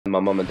My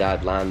mum and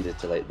dad landed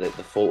to like the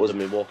photos of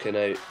me walking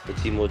out the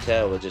team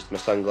hotel with just my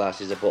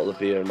sunglasses, a bottle of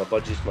beer, and my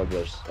budgie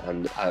smugglers.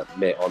 And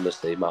mate,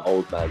 honestly, my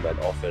old man went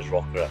off his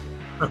rocker.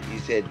 He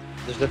said,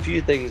 "There's a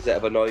few things that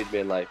have annoyed me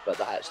in life, but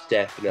that's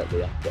definitely up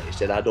there." He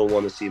said, "I don't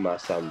want to see my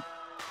son,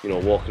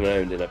 walking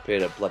around in a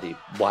pair of bloody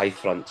Y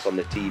fronts on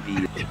the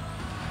TV."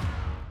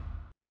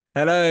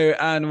 Hello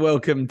and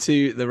welcome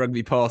to the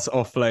RugbyPass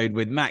Offload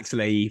with Max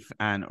Laif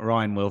and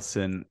Ryan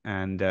Wilson.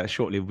 And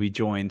shortly we'll be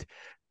joined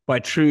by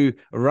true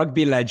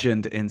rugby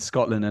legend in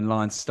Scotland and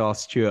Lions star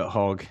Stuart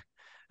Hogg.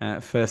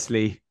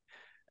 Firstly,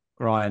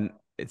 Ryan,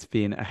 it's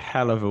been a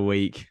hell of a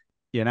week.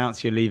 You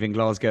announced you're leaving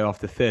Glasgow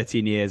after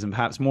 13 years, and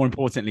perhaps more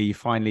importantly, you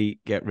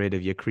finally get rid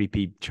of your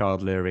creepy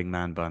child-luring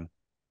man bun.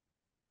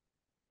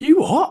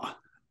 You what?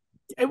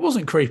 It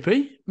wasn't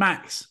creepy.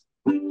 Max.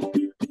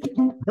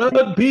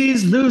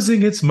 Rugby's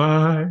losing its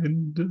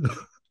mind.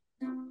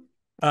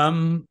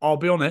 I'll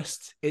be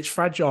honest, it's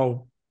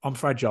fragile. I'm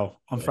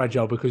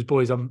fragile because,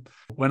 boys,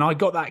 when I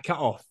got that cut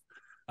off,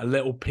 a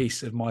little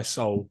piece of my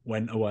soul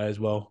went away as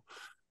well.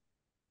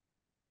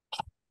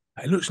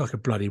 It looks like a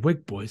bloody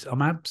wig, boys.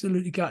 I'm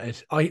absolutely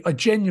gutted. I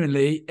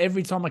genuinely,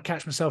 every time I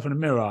catch myself in a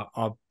mirror,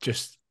 I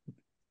just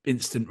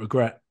instant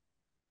regret.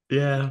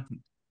 Yeah,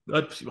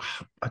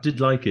 I did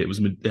like it.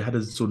 It had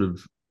a sort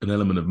of an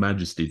element of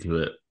majesty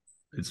to it.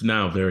 It's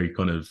now very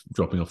kind of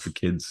dropping off the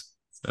kids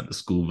at the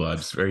school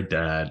vibes. Very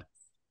dad.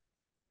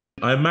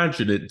 I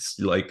imagine it's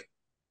like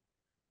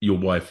your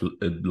wife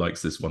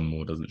likes this one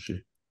more, doesn't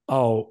she?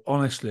 Oh,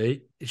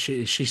 honestly,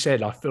 she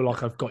said, "I feel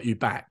like I've got you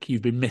back.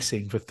 You've been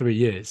missing for 3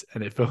 years,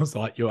 and it feels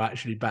like you're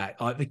actually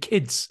back." Like the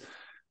kids,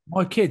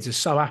 my kids are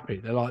so happy.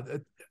 They're like,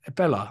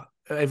 Bella,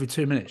 every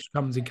 2 minutes, she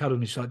comes and cuddles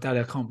me. She's like, "Daddy,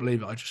 I can't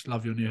believe it. I just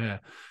love your new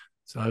hair."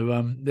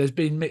 So there's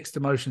been mixed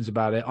emotions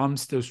about it. I'm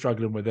still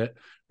struggling with it.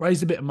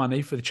 Raised a bit of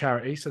money for the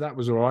charity, so that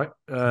was all right.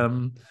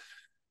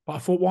 But I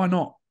thought, why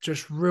not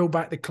just reel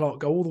back the clock,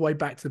 go all the way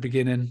back to the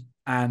beginning,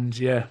 and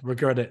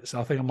regret it.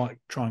 So I think I might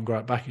try and grow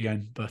it back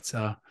again. But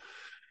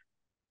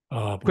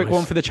Quick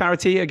one for the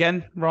charity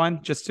again,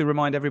 Ryan, just to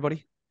remind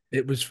everybody.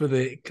 It was for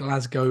the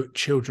Glasgow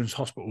Children's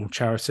Hospital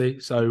charity.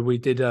 So we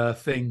did a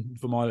thing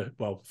for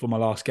my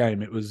last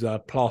game. It was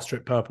Plaster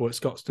It Purple at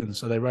Scotstoun.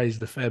 So they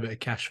raised a fair bit of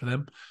cash for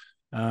them.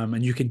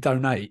 And you can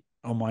donate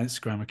on my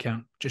Instagram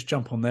account. Just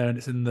jump on there and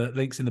it's in the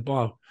links in the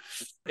bio.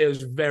 It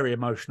was very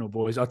emotional,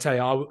 boys. I'll tell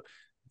you,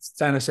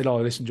 Dana said, "Oh,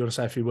 listen, do you want to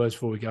say a few words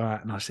before we go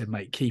out?" And I said,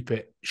 "Mate, keep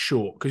it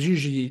short." Because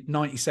usually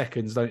 90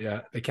 seconds, don't you?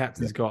 The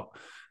captain's got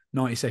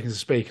 90 seconds to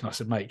speak. And I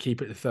said, "Mate,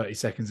 keep it to 30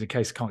 seconds in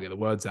case I can't get the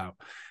words out."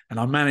 And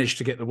I managed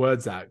to get the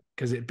words out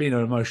because it'd been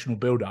an emotional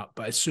build-up.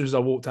 But as soon as I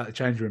walked out the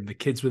change room, the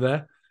kids were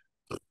there.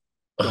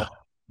 God,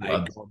 mate,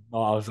 I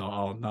was like,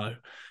 "Oh, no."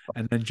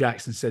 And then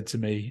Jackson said to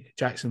me,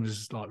 Jackson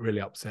was like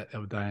really upset the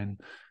other day.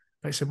 And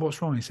they said,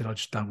 "What's wrong?" He said, "I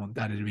just don't want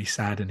Daddy to be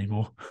sad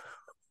anymore."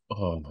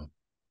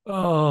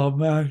 Oh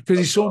man, because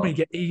he saw me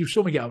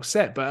get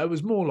upset, but it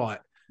was more like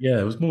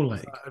it was more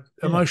like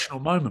emotional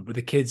moment with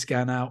the kids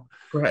going out.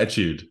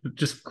 Gratitude,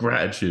 just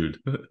gratitude.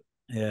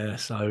 Yeah,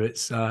 so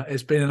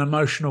it's been an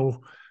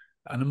emotional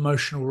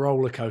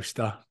roller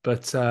coaster,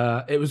 but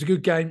it was a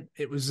good game.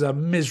 It was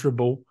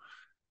miserable,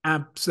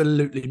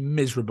 absolutely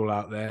miserable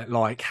out there,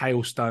 like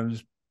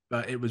hailstones,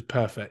 but it was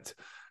perfect.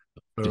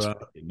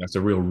 That's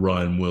a real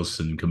Ryan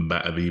Wilson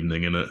combative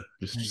evening, isn't it?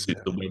 Just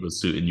the weather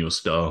suiting your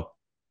style.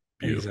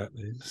 Beautiful.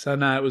 Exactly. So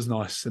now it was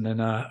nice, and then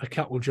a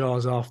couple of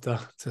jars after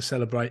to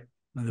celebrate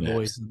with the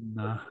boys.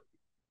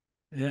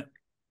 And,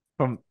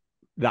 From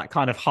that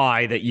kind of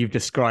high that you've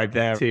described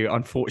there to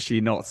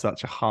unfortunately not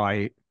such a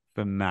high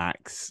for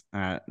Max.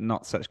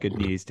 Not such good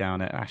news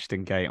down at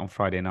Ashton Gate on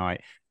Friday night,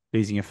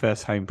 losing your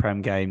first home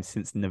Prem game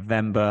since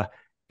November,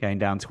 going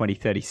down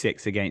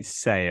 2036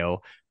 against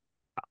Sale.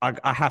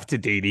 I have to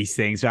do these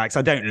things, Max.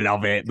 I don't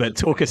love it, but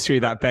talk us through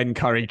that Ben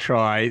Curry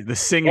try, the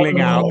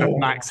singling out of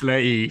Max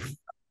Laif.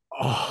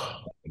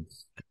 Oh,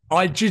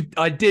 I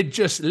did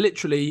just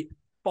literally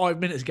 5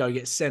 minutes ago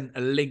get sent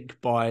a link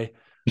by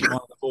one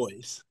of the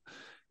boys.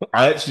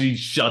 I actually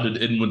shuddered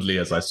inwardly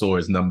as I saw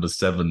his number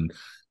 7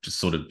 just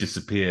sort of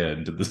disappear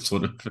into the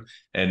sort of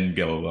end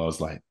goal. I was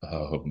like,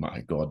 oh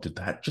my God, did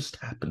that just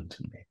happen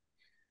to me?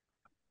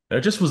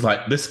 It just was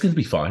like, this can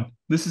be fine.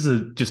 This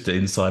is just an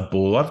inside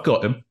ball. I've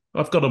got him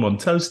on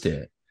toast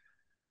here.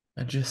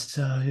 And just,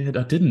 I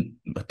didn't.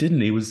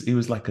 He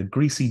was like a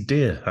greasy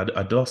deer.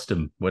 I'd lost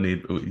him when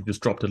he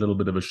just dropped a little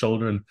bit of a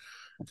shoulder, and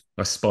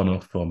I spun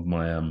off on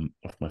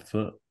my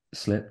foot,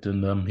 slipped,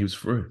 and he was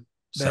through.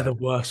 They're the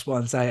worst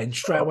ones, eh? And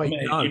straight away,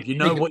 you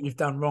know what you've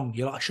done wrong.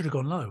 You're like, I should have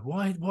gone low.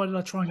 Why did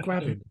I try and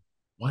grab him?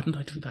 Why didn't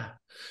I do that?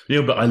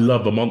 But I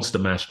love a monster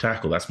mash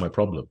tackle. That's my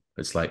problem.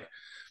 It's like,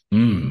 I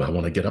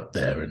want to get up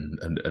there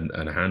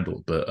and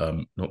handle, but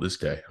not this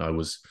day. I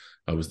was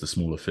the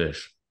smaller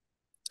fish.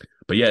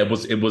 But yeah, it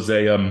was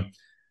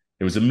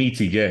a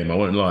meaty game. I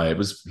won't lie. It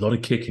was a lot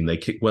of kicking. They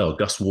kicked well.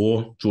 Gus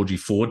War, Georgie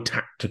Ford,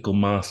 tactical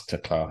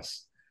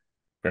masterclass.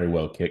 Very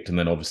well kicked. And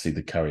then obviously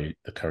the Curry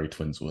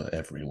twins were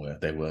everywhere.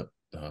 They were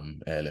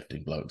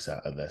airlifting blokes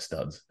out of their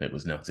studs. It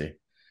was nutty.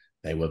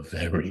 They were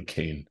very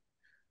keen.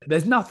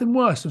 There's nothing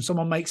worse when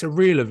someone makes a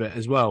reel of it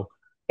as well.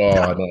 Oh,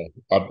 I know.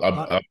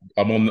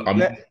 I'm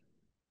on.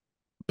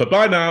 But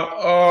bye now.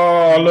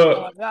 Oh,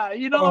 look.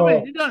 You know what I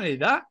mean? You don't need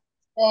that.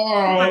 You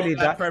don't need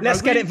that.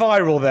 Let's get it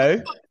viral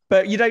though,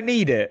 but you don't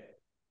need it.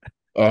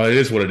 Oh, it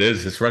is what it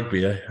is. It's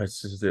rugby.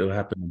 It'll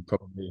happen.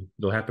 Probably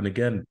it'll happen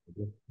again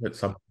at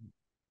some.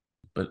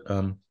 But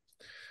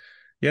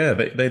yeah,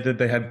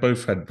 they had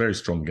both had very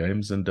strong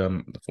games, and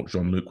I thought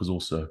Jean-Luc was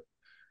also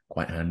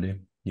quite handy.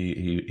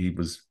 He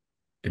was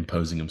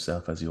imposing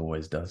himself as he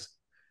always does.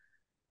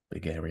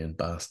 Big Aryan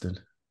bastard.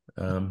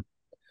 But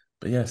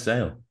yeah,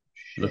 Sale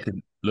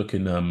looking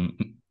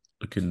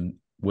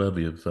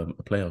worthy of a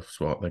playoff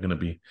spot. They're gonna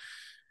be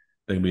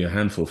a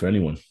handful for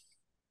anyone.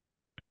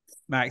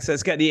 Max,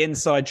 let's get the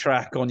inside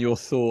track on your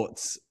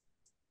thoughts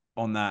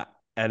on that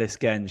Ellis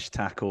Genge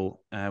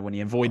tackle when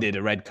he avoided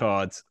a red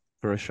card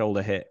for a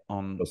shoulder hit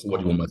on. So what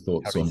do you want my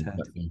thoughts on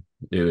that?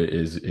 It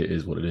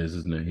is what it is,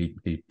 isn't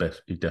it?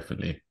 He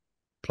definitely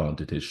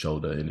planted his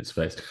shoulder in its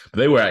face. But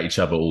they were at each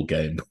other all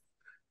game.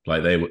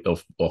 Like they were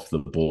off the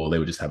ball. They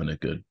were just having a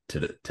good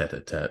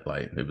tete-a-tete.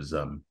 Like it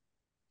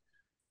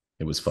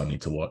was funny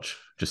to watch.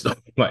 Just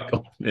like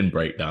in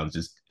breakdowns,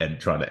 just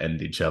trying to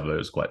end each other. It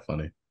was quite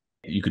funny.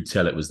 You could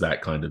tell it was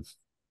that kind of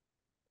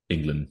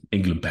England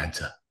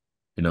banter.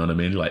 You know what I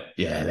mean? Like,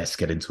 yeah, let's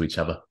get into each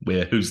other.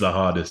 Who's the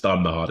hardest?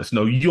 I'm the hardest.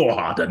 No, you're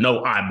harder.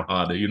 No, I'm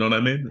harder. You know what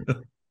I mean?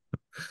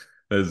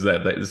 There's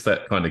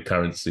that kind of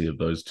currency of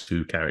those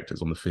two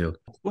characters on the field.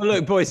 Well,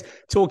 look, boys,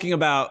 talking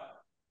about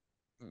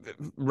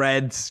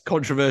Reds,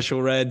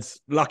 controversial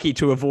Reds, lucky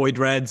to avoid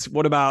Reds.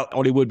 What about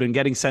Ollie Woodburn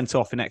getting sent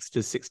off in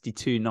Exeter's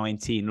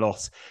 62-19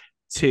 loss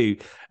to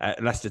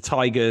Leicester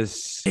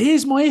Tigers?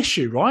 Here's my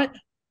issue, right?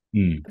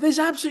 There's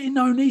absolutely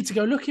no need to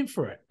go looking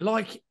for it.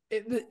 Like,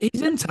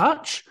 he's in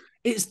touch.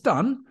 It's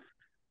done.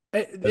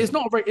 It's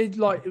not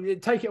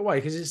take it away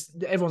because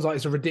everyone's like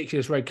it's a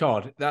ridiculous red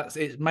card.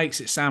 It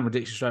makes it sound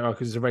ridiculous straight away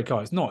because it's a red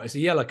card. It's not. It's a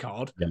yellow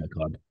card. Yellow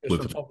card. It's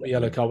on top of a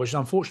yellow card, which is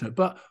unfortunate.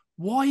 But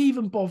why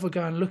even bother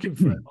going looking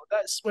for it?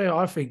 That's where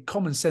I think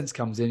common sense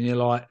comes in. You're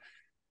like,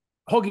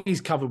 Hoggy's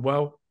covered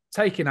well,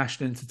 taking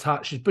Ashton into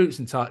touch, his boots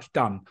in touch,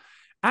 done.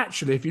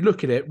 Actually, if you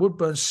look at it,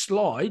 Woodburn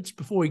slides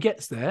before he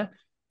gets there.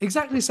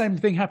 Exactly the same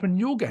thing happened in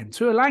your game.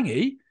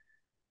 Tuolangi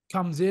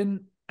comes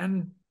in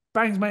and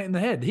bangs mate in the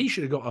head. He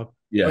should have got a...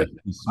 Yeah,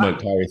 he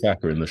smoked Harry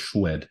Thacker in the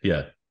shwed.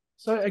 Yeah.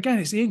 So again,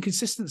 it's the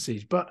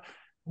inconsistencies. But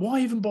why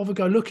even bother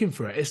go looking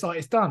for it? It's like,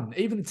 it's done.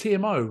 Even the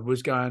TMO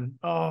was going,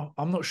 oh,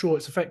 I'm not sure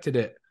it's affected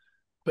it.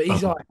 But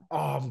he's like,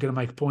 I'm going to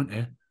make a point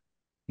here.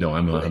 No,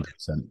 I'm 100%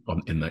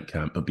 in that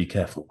camp. But be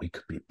careful. We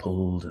could be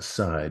pulled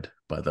aside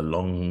by the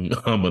long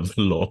arm of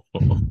the law.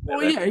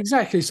 Well, yeah,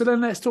 exactly. So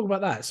then let's talk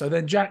about that. So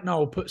then Jack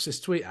Noel puts this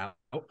tweet out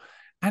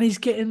and he's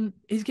getting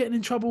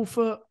in trouble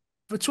for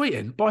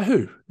tweeting. By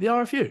who? The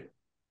RFU.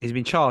 He's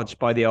been charged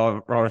by the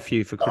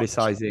RFU for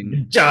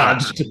criticising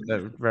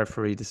the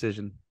referee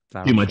decision.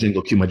 Cue my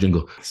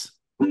jingle.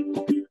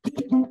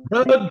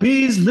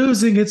 Rugby's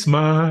losing its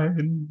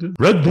mind.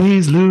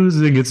 Rugby's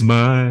losing its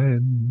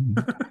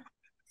mind.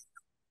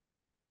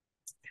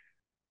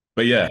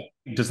 But yeah,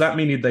 does that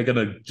mean they're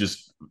going to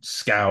just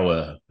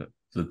scour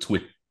the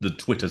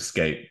Twitter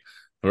scape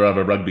for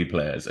other rugby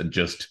players and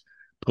just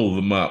pull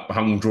them up,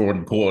 hung,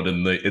 drawn, cord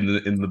in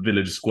the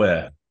village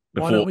square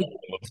before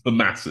the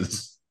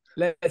masses?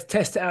 Let's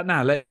test it out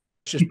now. Let's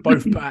just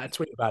both put out a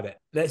tweet about it.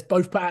 Let's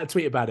both put out a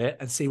tweet about it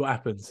and see what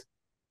happens.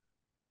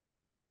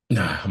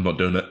 Nah, I'm not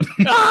doing it.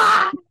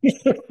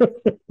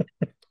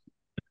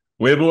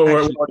 We're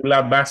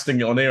lambasting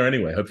it on air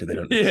anyway. Hopefully they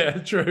don't. Yeah,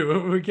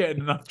 true. We're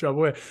getting enough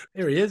trouble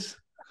here. He is.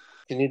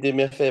 Can you do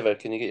me a favour?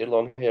 Can you get your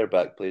long hair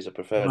back, please? I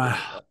prefer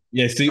it.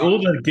 Yeah, see, all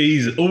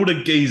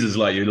the geezers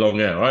like your long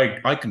hair.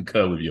 I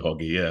concur with you,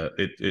 Hoggy. Yeah,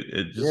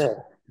 it just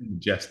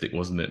majestic,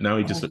 wasn't it? Now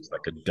he just looks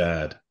like a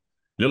dad.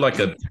 You look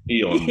like a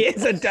peon. He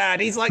is a dad.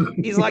 He's like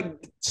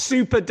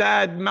super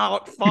dad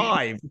Mark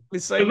V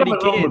with so many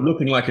kids.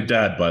 Looking like a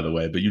dad, by the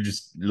way, but you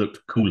just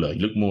looked cooler.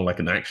 You look more like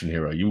an action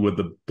hero. You were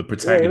the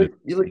protagonist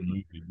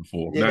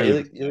before. Yeah,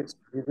 you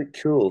look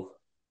cool.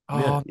 Oh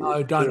yeah,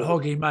 no, don't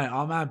Hoggy, mate.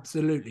 I'm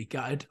absolutely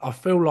gutted. I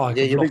feel like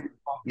you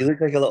look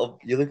like a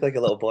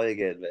little boy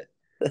again,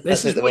 mate.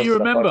 This is what you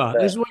remember.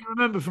 This is what you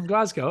remember from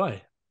Glasgow, eh?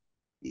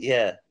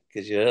 Yeah,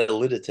 because you're a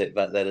lunatic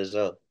back then as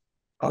well.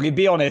 Hoggy,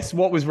 be honest.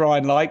 What was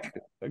Ryan like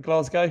at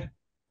Glasgow?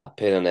 A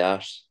pain in the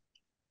arse.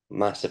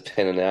 Massive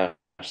pain in the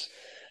arse.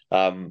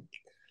 To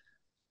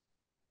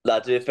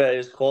be fair,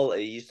 his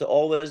quality. He used to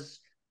always,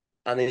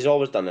 and he's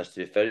always done this,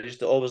 to be fair, he used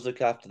to always look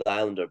after the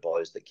Islander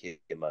boys that came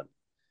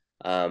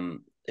in.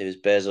 It was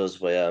Bezos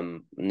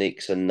with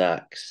Nicks and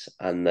Knacks,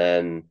 and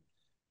then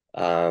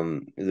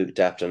he looked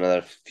after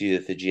another few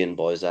of the Fijian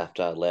boys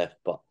after I left.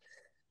 But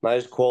my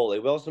quality.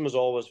 Wilson was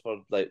always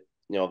for, like,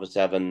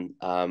 obviously having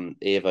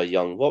Ava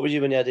young. What were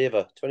you when you had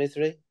Ava?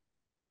 23?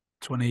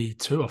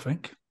 22, I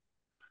think.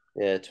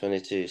 Yeah,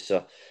 22.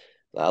 So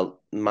a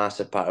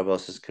massive part of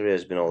Wilson's career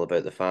has been all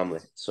about the family.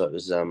 So it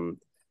was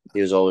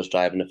he was always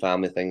driving the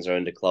family things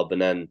around the club,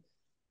 and then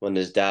when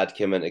his dad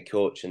came into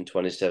coach in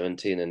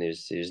 2017 and he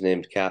was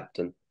named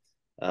captain.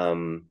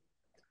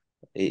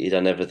 He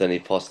done everything he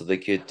possibly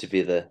could to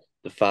be the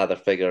father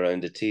figure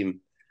around the team.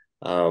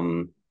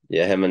 Him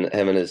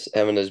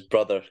and his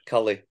brother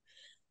Cully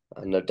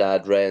and their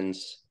dad Renz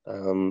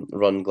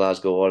run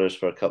Glasgow Warriors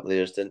for a couple of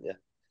years, didn't you?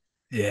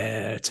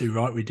 Yeah, too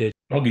right, we did.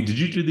 Hoggy, did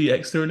you do the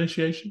Exeter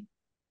Initiation?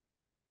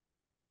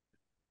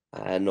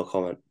 No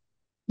comment.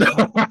 No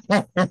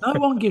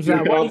one gives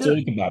that away.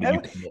 Talk about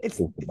it. It's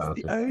the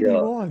it. only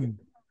one.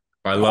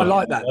 I love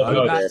like that,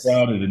 though. It's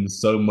shrouded in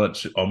so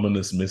much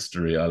ominous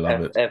mystery. I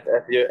love it.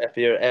 If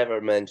you're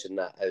ever mentioned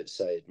that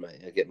outside,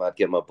 mate, I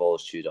get my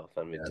balls chewed off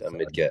and we'd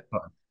get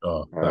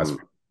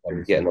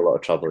getting a lot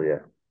of trouble. Yeah,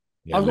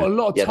 I've got a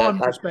lot of time.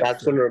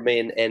 That's going to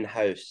remain in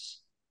house.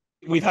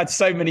 We've had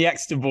so many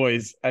Exeter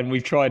boys, and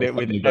we've tried it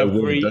with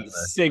every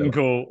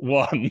single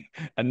one,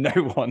 and no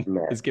one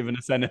has given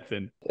us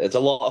anything. It's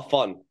a lot of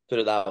fun. Put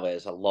it that way.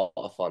 It's a lot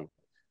of fun.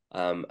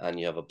 And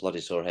you have a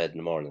bloody sore head in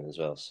the morning as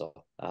well. So,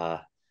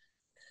 I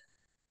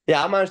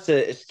managed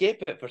to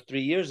escape it for 3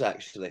 years,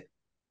 actually.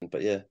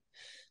 But yeah,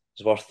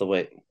 it's worth the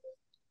wait.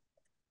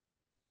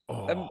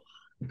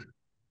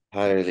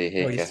 Highly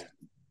hick.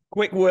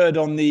 Quick word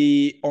on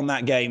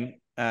that game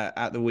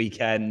at the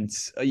weekend.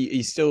 Are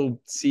you still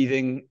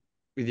seething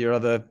with your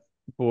other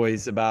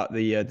boys about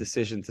the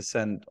decision to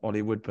send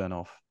Ollie Woodburn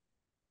off?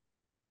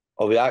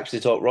 Oh, we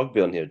actually talk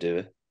rugby on here, do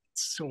we?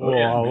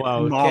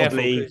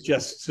 Mildly,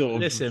 just sort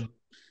of. Listen,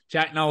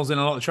 Jack Noel's in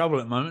a lot of trouble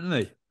at the moment,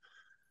 isn't he?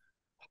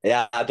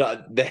 Yeah, I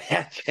don't.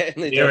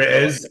 Here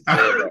it is.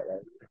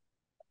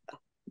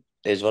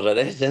 Is what it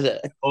is, isn't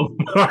it?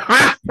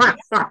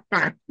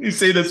 You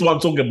see, that's what I'm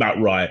talking about,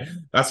 right?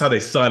 That's how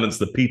they silence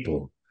the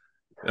people.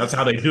 That's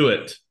how they do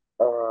it.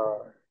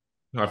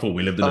 I thought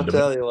we lived in I'll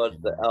tell you what,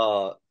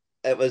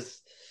 it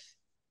was.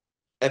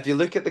 If you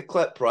look at the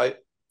clip, right,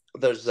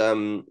 there's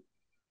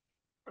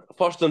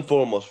first and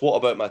foremost, what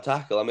about my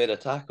tackle? I made a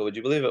tackle. Would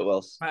you believe it,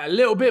 Wills? A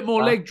little bit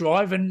more leg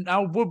drive, and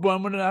Al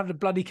Woodburn wouldn't have to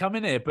bloody come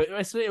in here. But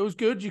it was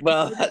good.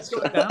 That's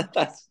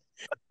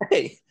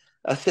hey,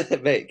 that's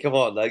it, mate. Come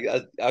on, I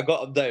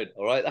got him down.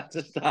 All right, that's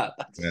a stat.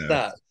 That's a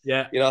stat.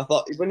 Yeah. You know, I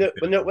thought when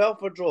you're at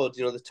Welford Road,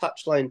 you know, the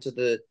touchline to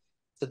the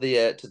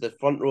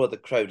front row of the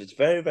crowd, it's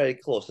very, very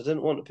close. I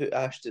didn't want to put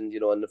Ashton, you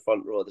know, in the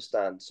front row of the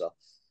stand. So,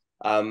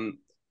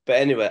 but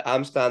anyway,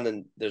 I'm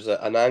standing. There's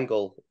an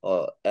angle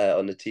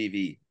on the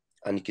TV,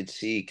 and you could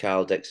see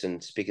Carl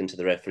Dixon speaking to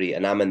the referee,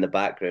 and I'm in the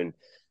background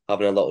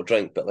having a little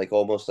drink, but like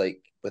almost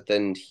like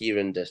within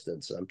hearing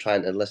distance. I'm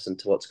trying to listen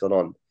to what's going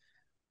on.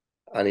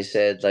 And he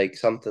said like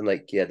something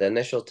like, the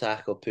initial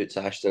tackle puts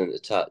Ashton into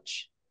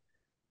touch.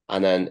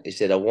 And then he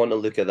said, I want to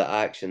look at the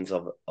actions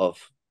of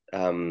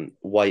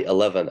White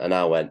 11. And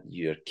I went,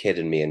 you're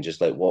kidding me, and just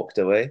like walked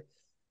away.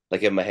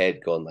 Like in my head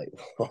going like,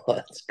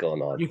 what's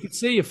going on? You could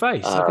see your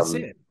face. I could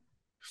see it.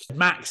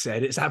 Max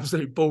said it's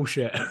absolute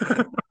bullshit. Trying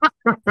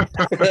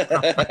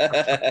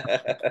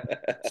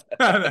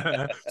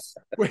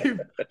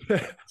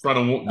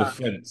to walk the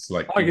fence.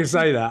 Like I can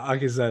say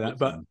that.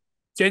 But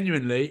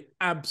genuinely,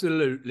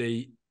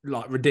 absolutely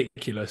like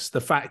ridiculous.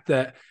 The fact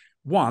that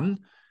one,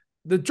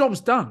 the job's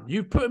done.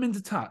 You put him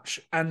into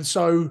touch. And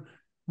so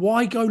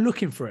why go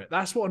looking for it?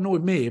 That's what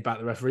annoyed me about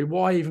the referee.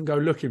 Why even go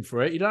looking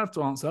for it? You don't have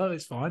to answer.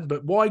 It's fine.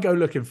 But why go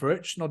looking for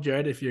it? Just nod your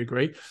head if you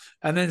agree.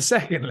 And then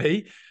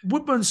secondly,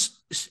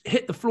 Woodburn's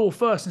hit the floor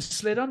first and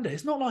slid under.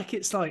 It's not like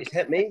it's like... He's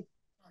hit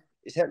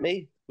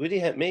me. Would he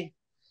hit me?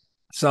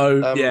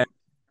 So, yeah,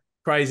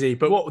 crazy.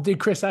 But what did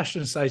Chris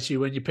Ashton say to you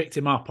when you picked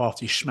him up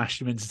after you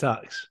smashed him into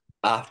touch?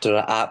 After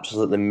I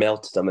absolutely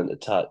melted him into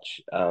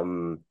touch.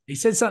 He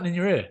said something in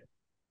your ear.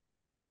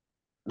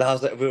 That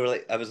was like we were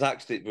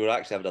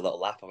actually having a little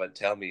laugh. I went,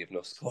 "Tell me you've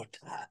not scored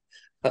that."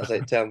 I was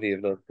like, "Tell me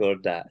you've not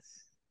scored that,"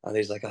 and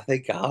he's like, "I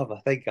think I have."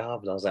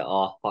 And I was like,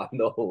 "Oh,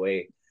 no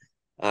way."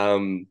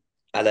 And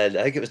then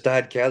I think it was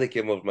Dad Kelly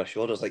came over my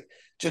shoulder. I was like,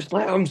 "Just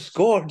let him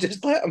score.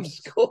 Just let him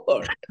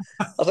score."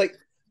 I was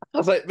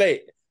like,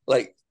 mate,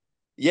 like,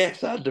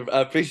 yes, I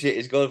appreciate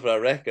he's going for a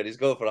record. He's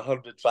going for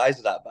 100 tries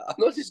of that, but I'm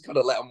not just going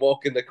to let him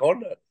walk in the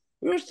corner.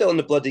 We were still in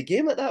the bloody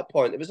game at that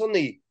point. It was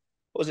only.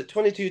 What was it,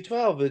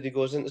 22-12 when he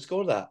goes in to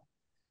score that?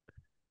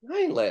 I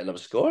ain't letting him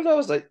score. I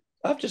was like,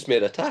 I've just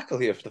made a tackle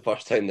here for the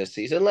first time this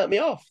season. Let me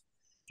off.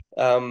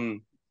 And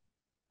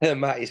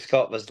Matty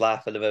Scott was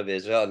laughing about me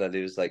as well. And then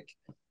he was like,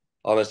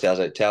 honestly, I was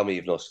like, tell me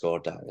you've not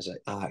scored that. And he's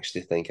like, I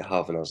actually think I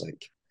have. And I was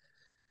like,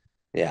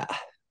 yeah,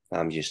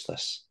 I'm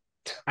useless.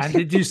 And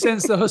did you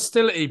sense the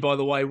hostility, by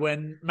the way,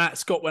 when Matt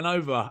Scott went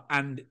over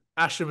and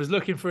Ashton was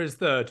looking for his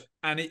third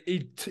and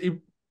he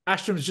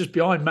Ashton was just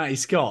behind Matty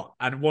Scott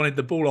and wanted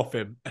the ball off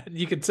him, and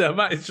you could tell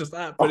Matty's just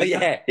that. Oh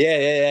yeah.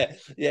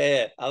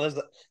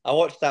 I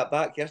watched that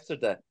back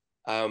yesterday,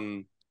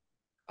 and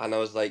I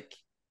was like,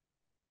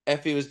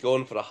 if he was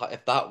going for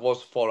if that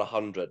was for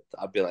 100,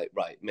 I'd be like,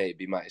 right,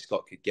 maybe Matty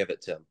Scott could give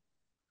it to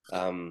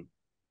him.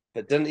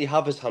 But didn't he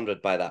have his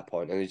 100 by that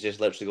point, and he's just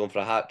literally going for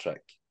a hat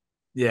trick?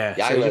 Yeah,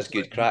 I think that's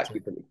good crack.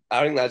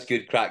 I think that's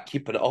good crack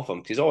keeping it off him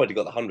because he's already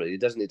got the 100. He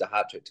doesn't need a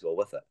hat trick to go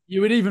with it.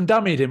 You would even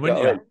dummied him,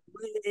 wouldn't you?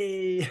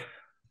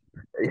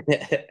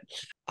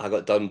 I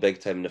got done big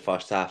time in the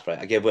first half, right?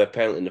 I gave away a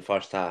penalty in the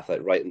first half,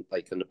 like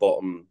in the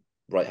bottom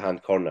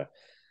right-hand corner.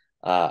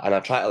 And I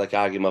tried to like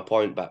argue my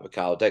point back with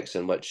Carl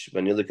Dixon, which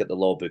when you look at the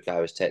law book,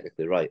 I was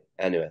technically right.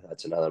 Anyway,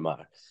 that's another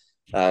matter.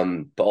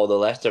 But all the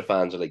Leicester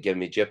fans are like giving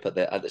me jip at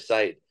the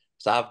side.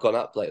 So I've gone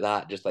up like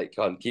that, just like,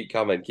 come, keep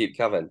coming,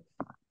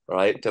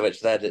 right? To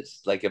which then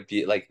it's like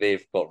like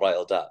they've got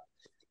riled up.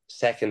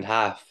 Second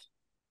half,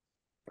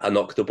 I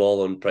knocked the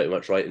ball on pretty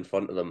much right in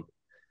front of them.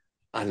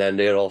 And then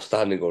they're all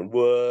standing going,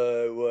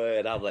 whoa, whoa.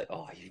 And I'm like,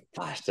 oh, you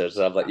bastards.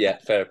 And I'm like, yeah,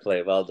 fair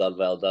play. Well done,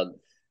 well done.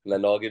 And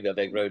then they'll give me a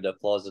big round of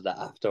applause at that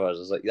afterwards.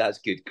 I was like, that's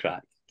good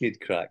crack.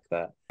 Good crack,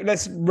 that.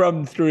 Let's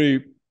run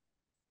through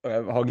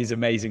Hoggy's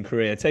amazing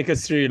career. Take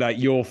us through like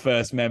your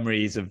first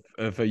memories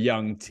of a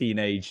young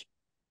teenage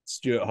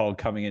Stuart Hogg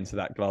coming into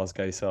that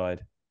Glasgow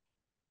side.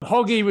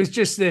 Hoggy was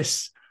just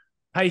this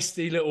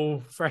pasty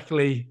little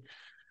freckly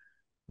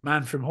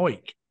man from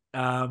Hoyk.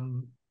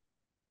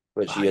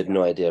 Which you had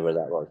no idea where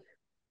that was.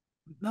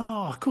 No,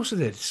 of course I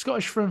did.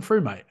 Scottish through and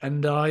through, mate.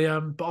 And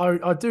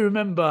I do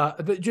remember.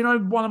 Do you know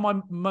one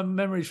of my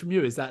memories from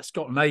you is that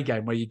Scotland A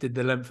game where you did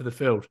the length of the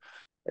field?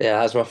 Yeah,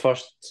 that was my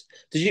first.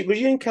 Were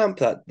you in camp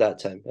that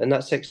time in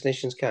that Six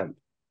Nations camp?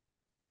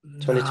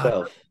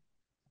 2012.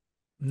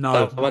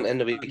 No, I went in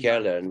the week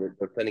earlier, and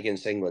we're playing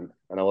against England,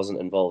 and I wasn't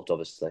involved,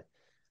 obviously.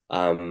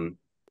 Yeah,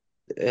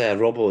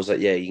 Robbo was like,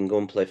 yeah, you can go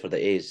and play for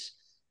the A's.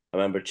 I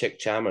remember Chick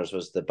Chalmers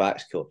was the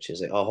backs coach.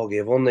 He's like, oh, Hoggy,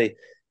 I've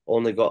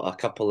only got a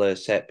couple of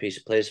set piece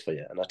plays for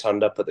you. And I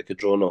turned up at the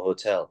Cadrona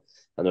Hotel,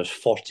 and there's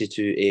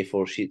 42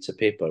 A4 sheets of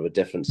paper with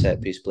different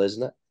set piece plays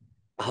in it.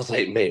 I was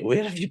like, mate,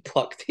 where have you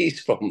plucked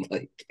these from?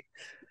 Like,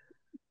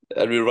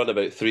 and we run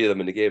about 3 of them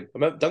in the game. I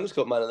remember Dunks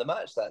got man of the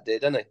match that day,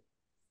 didn't he?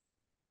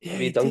 yeah,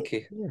 Wee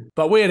Dunky. Yeah.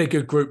 But we had a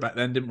good group back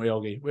then, didn't we,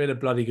 Hoggy? We had a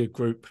bloody good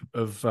group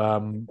of.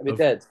 We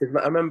did.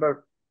 I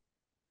remember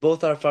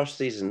both our first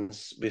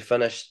seasons, we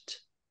finished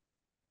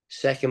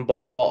second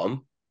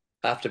bottom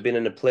after being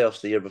in the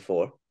playoffs the year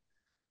before.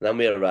 Then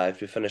we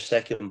arrived, we finished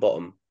second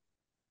bottom.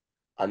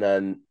 And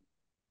then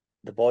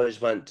the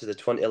boys went to the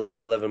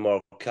 2011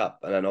 World Cup,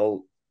 and then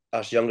all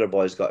us younger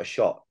boys got a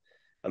shot.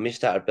 And we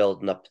started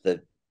building up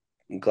the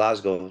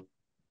Glasgow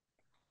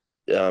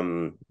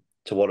to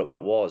what it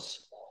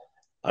was.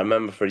 I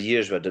remember for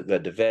years we had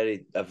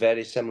a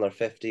very similar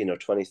 15 or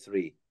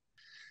 23.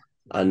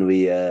 And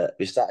we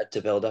started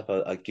to build up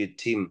a good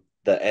team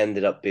that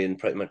ended up being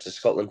pretty much the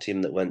Scotland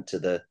team that went to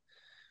the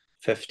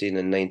 15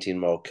 and 19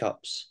 World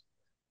Cups.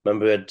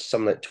 Remember we had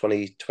something like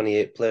 20,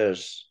 28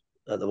 players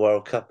at the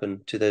World Cup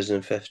in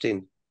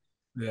 2015.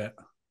 Yeah.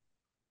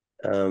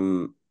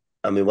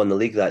 And we won the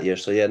league that year.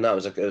 So yeah, no,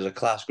 it was a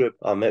class group.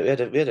 Oh mate, we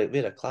had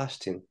a class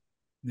team.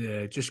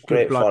 Yeah, just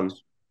great good fun.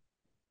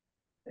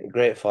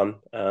 Great fun.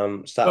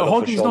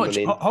 Hoggy's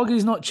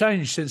not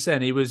changed since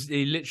then. He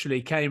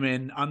literally came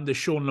in under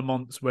Sean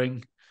Lamont's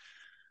wing.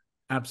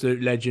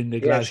 Absolute legend.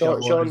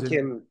 Sean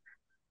came.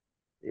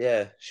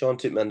 Yeah, Sean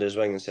took me under his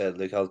wing and said,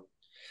 "Look, I'll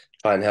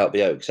try and help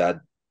you out."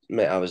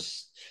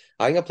 Because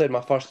I think I played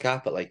my first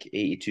cap at like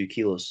 82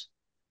 kilos.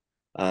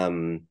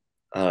 We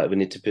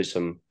need to put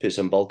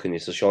some bulk in you.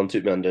 So Sean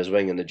took me under his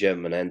wing in the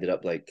gym, and I ended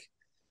up like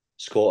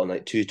squatting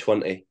like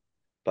 220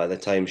 by the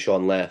time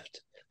Sean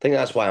left. I think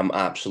that's why I'm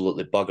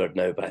absolutely buggered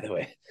now. By the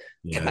way,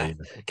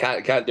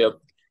 can't do a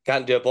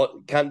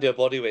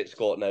bodyweight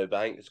squat now. But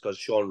I think it's because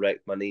Sean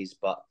wrecked my knees.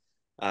 But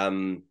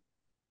Sean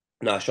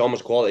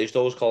was quality. I used to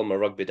always call him a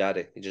rugby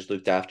daddy. He just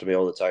looked after me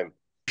all the time.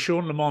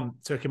 Sean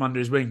Lamont took him under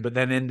his wing, but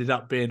then ended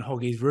up being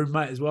Hoggy's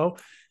roommate as well.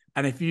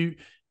 And if you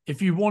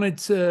wanted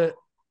to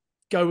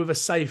go with a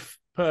safe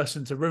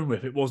person to room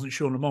with, it wasn't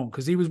Sean Lamont,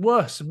 because he was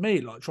worse than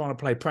me, like trying to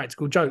play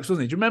practical jokes,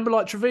 wasn't he? Do you remember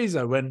like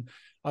Treviso when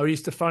I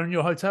used to phone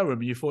your hotel room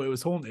and you thought it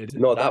was haunted?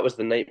 No, that was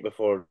the night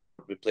before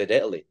we played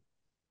Italy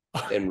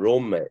in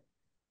Rome, mate.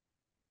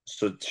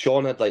 So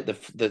Sean had like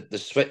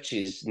the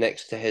switches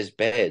next to his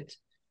bed,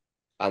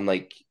 and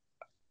like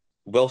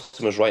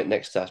Wilson was right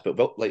next to us,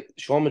 but like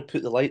Sean would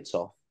put the lights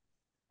off,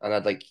 and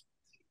I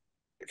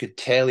could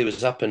tell he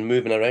was up and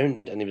moving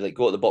around, and he would like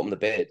go to the bottom of the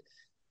bed,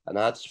 and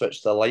I'd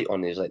switch the light on.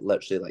 And he's like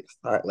literally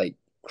like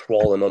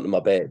crawling onto my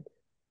bed,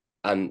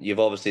 and you've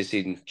obviously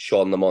seen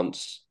Sean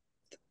Lamont's.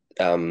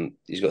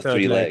 He's got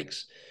 3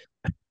 legs.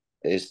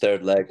 His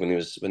third leg when he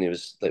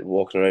was like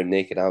walking around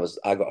naked, I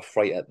got a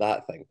fright at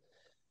that thing.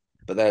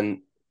 But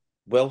then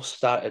Will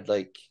started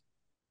like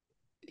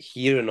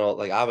hearing all,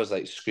 like I was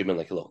like screaming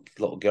like a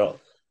little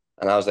girl,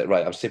 and I was like,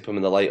 right, I'm sleeping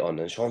the light on,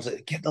 and Sean's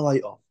like, get the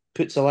light off,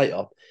 puts the light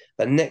up.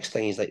 The next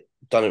thing he's like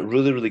done it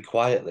really, really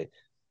quietly,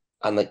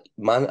 and like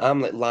man, I'm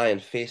like lying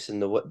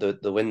facing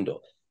the window.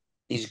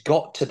 He's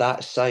got to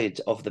that side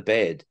of the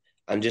bed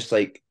and just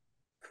like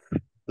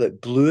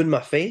blew in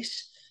my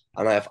face,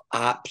 and I have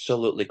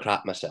absolutely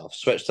crapped myself.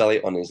 Switched the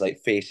light on, his like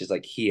face is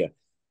like here.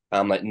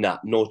 I'm like, nah,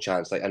 no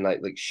chance. Like, and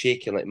like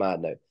shaking like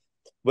mad now.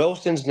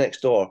 Wilson's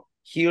next door,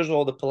 hears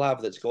all the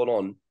palaver that's going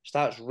on,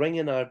 starts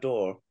ringing our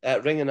phone.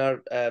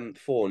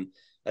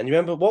 And you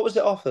remember what was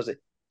it off? I was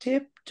like,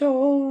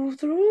 tiptoe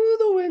through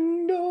the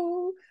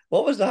window.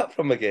 What was that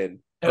from again?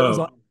 It was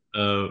like,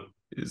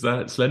 is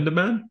that Slender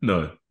Man?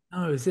 No,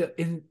 no, is it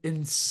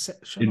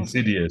Inception?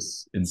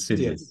 Insidious.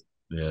 Insidious.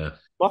 Yeah.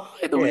 By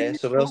the Yeah, window,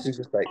 so Wilson's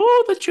just like,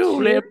 oh, the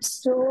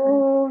tulips.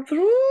 "Tiptoe through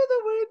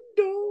the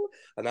window."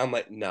 And I'm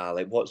like, nah,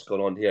 like, what's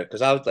going on here?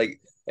 Because I was like,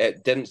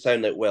 it didn't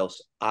sound like Welsh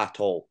at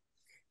all.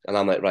 And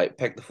I'm like, right,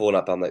 pick the phone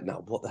up. I'm like,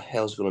 nah, what the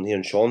hell's going on here?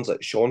 And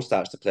Sean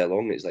starts to play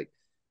along. And he's like,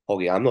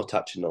 Hoggy, I'm not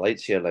touching the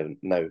lights here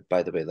now,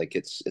 by the way. Like,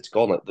 it's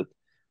gone. Like,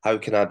 how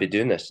can I be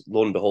doing this?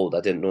 Lo and behold, I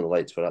didn't know the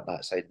lights were at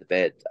that side of the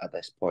bed at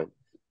this point.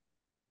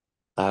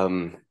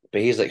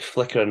 But he's like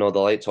flickering all the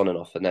lights on and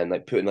off, and then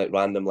like putting like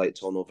random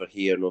lights on over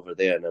here and over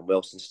there, and then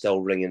Wilson's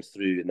still ringing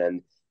through, and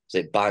then it's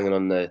like banging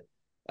on the.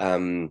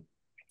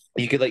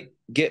 You could like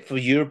get from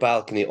your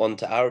balcony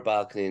onto our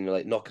balcony, and you're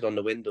like knocking on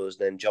the windows,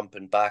 and then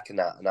jumping back and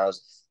that. And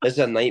this is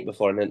a night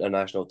before an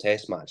international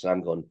test match, and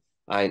I'm going,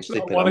 I ain't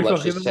sleeping. Like I'm 1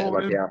 o'clock literally in the sitting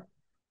like morning. I am,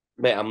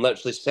 mate. I'm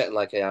literally sitting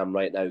like I am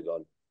right now,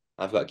 going,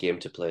 I've got a game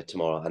to play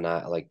tomorrow, and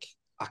I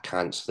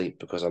can't sleep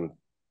because I'm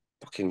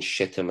fucking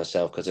shitting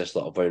myself because this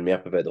lot wound me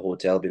up about the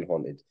hotel being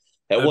haunted.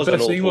 It The was an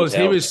best old thing was he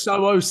hotel. was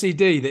so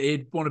OCD that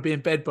he'd want to be in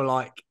bed by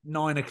like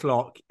 9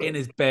 o'clock in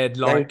his bed,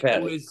 like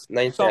 9:30, all his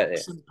 9:30.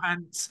 socks and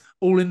pants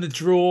all in the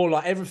drawer,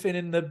 like everything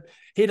in the.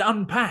 He'd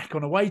unpack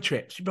on away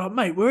trips. You'd be like,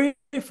 mate, we're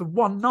here for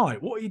one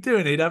night. What are you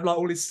doing? He'd have like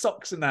all his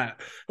socks and that,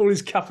 all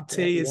his cup of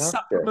tea, You his have to.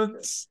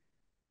 supplements.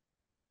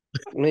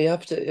 I mean, you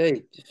have to.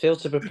 Hey, fail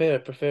to prepare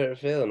to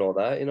fail, and all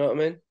that. You know what I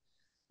mean?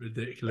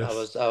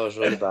 Ridiculous. I was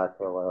really bad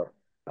for a while.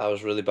 I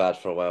was really bad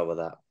for a while with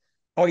that.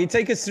 Oh, you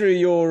take us through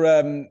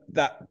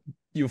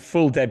your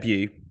full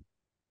debut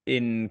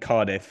in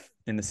Cardiff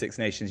in the Six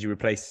Nations. You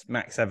replaced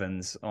Max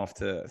Evans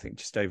after I think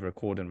just over a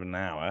quarter of an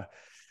hour.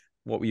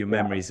 What were your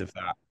memories of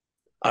that?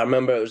 I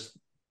remember it was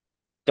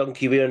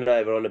Dunky Weir and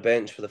I were on the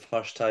bench for the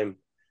first time.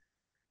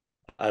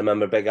 I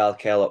remember Big Al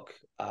Kellogg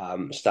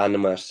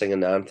standing with us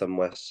singing the anthem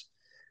with us.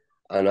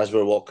 And as we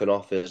were walking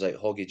off, it was like,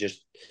 Hoggy,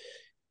 just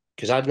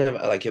because I'd never,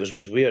 like, it was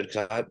weird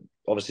because I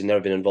obviously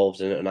never been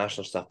involved in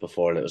international stuff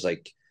before. And it was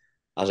like,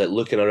 I was like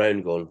looking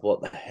around going,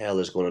 what the hell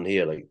is going on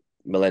here? Like,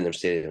 Millennium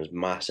Stadium is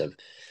massive.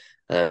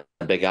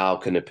 Big Al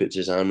kind of puts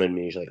his arm around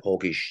me. He's like,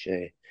 Hoggy,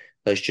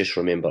 let's just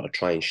remember to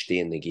try and stay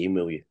in the game,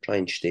 will you? Try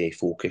and stay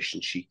focused.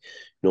 And you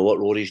know what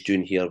Rory's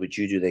doing here? Would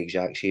you do the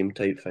exact same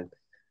type thing?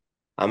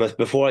 And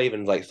before I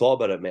even like thought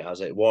about it, mate, I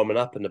was like warming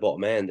up in the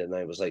bottom end, and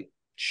I was like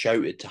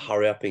shouted to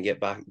hurry up and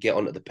get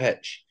onto the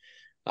pitch.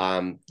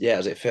 Yeah, it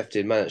was like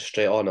 15 minutes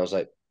straight on. I was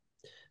like,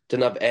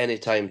 didn't have any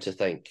time to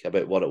think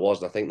about what it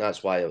was, and I think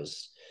that's why I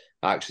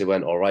actually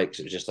went all right because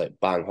it was just like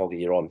bang, Hoggy,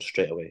 you're on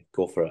straight away,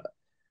 go for it.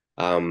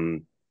 I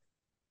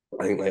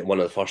think like one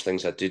of the first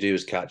things I had to do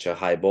was catch a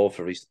high ball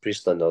for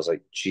Priestland. I was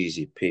like,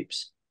 cheesy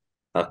peeps.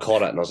 I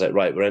caught it, and I was like,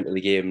 right, we're into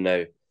the game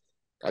now.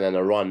 And then I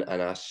run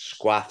and I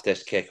squaffed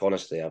this kick.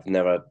 Honestly, I've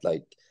never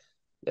like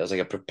it was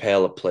like a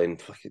propeller plane.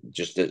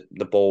 Just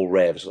the ball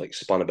revs like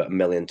spun about a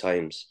million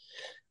times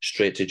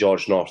straight to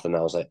George North, and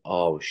I was like,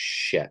 oh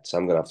shit! So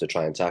I'm gonna have to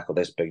try and tackle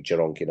this big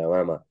Geronki now,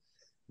 am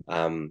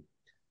I?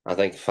 I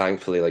think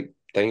thankfully, like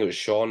I think it was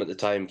Sean at the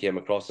time came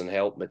across and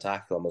helped me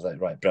tackle him. I was like,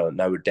 right, brilliant.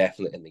 Now we're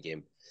definitely in the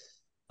game.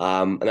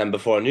 And then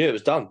before I knew it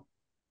was done.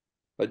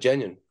 Like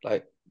genuine,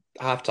 like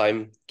half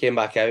time, came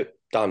back out,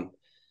 done.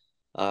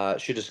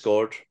 Should have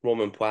scored.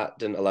 Roman Poit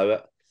didn't allow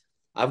it.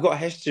 I've got a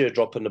history of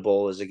dropping the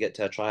ball as I get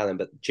to a trialing,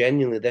 but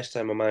genuinely this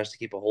time I managed to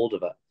keep a hold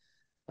of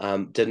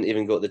it. Didn't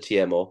even go to the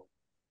TMO,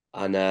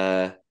 and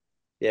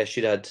yeah,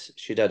 she'd had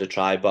a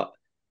try, but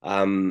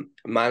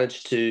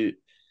managed to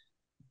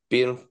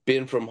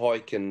being from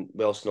Hoyk, and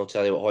Wilson will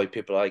tell you what Hoyk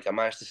people are like. I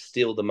managed to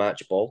steal the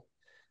match ball,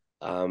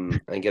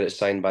 and get it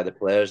signed by the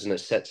players, and it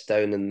sits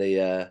down in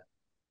the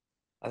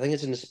I think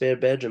it's in the spare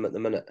bedroom at the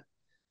minute.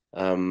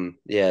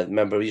 Yeah,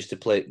 remember we used to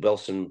play.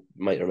 Wilson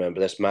might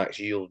remember this. Max,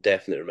 you'll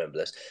definitely remember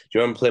this. Do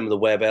you remember playing with the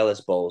Webb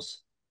Ellis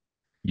balls?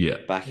 Yeah.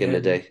 Back in the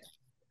day.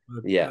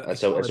 Yeah, and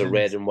so it's a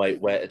red and white.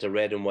 It's a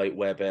red and white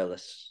Webb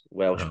Ellis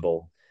Welsh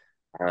ball.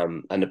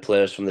 And the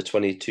players from the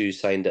 22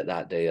 signed it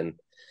that day, and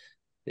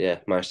yeah,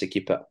 managed to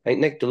keep it. I think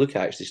Nick DeLuca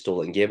actually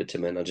stole it and gave it to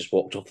me, and I just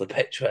walked off the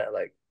pitch with it.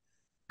 Like,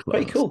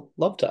 pretty cool.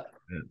 Loved it.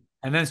 Yeah.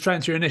 And then straight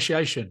into your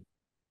initiation.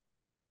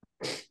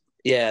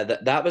 Yeah,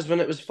 that was when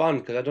it was fun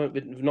because I don't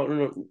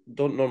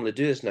normally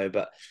do this now,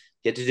 but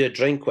you had to do a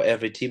drink with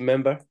every team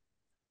member,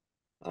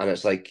 and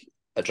it's like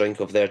a drink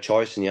of their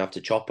choice, and you have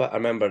to chop it. I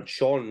remember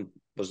Sean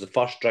was the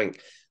first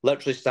drink,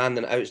 literally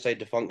standing outside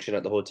the function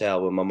at the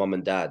hotel with my mum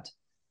and dad,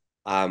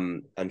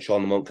 and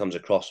Sean the Monk comes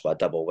across with a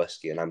double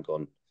whiskey, and I'm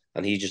going,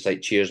 and he just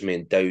like cheers me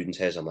and downs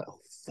his. I'm like, oh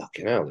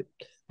fucking hell, like,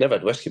 never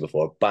had whiskey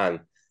before, bang,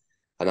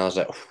 and I was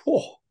like,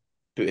 whoa,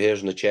 put hairs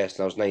on the chest,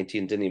 and I was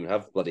 19, didn't even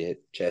have bloody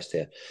chest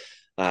hair.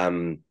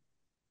 And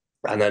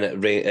then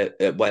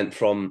it went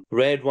from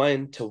red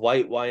wine to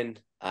white wine,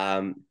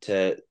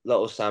 to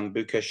little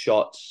Sambuca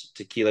shots,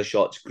 tequila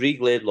shots.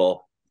 Greg Laidlaw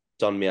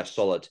done me a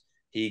solid.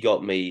 He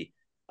got me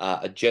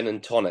a gin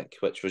and tonic,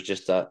 which was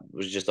just a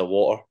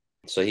water.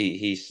 So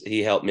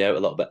he helped me out a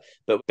little bit.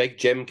 But Big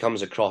Jim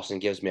comes across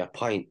and gives me a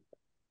pint,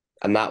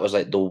 And that was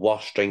like the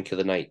worst drink of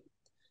the night,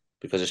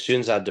 because as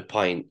soon as I had the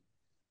pint,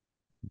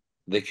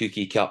 the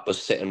cookie cup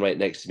was sitting right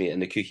next to me,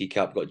 and the cookie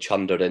cup got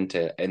chundered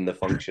into in the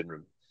function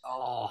room.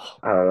 Oh,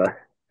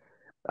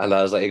 And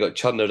I was like, it got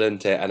chundered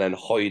into it and then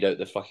hoyed out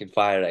the fucking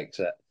fire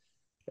exit.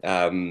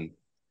 I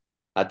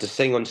had to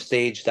sing on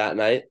stage that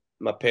night.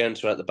 My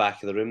parents were at the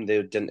back of the room.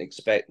 They didn't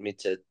expect me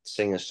to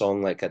sing a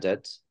song like I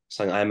did.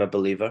 Sang "I'm a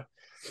Believer,"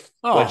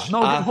 which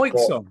Noel I Hoyt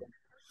thought. song.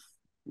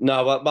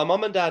 No, well, my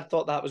mum and dad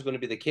thought that was going to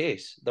be the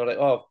case. They were like,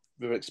 "Oh,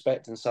 we were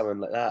expecting something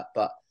like that,"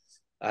 but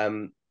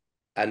and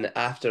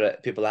after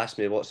it, people asked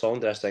me what song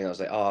did I sing. I was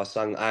like, "Oh, I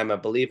sang "I'm a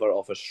Believer"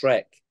 off of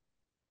Shrek."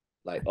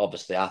 Like,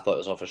 obviously, I thought it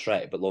was off of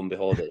Shrek, but lo and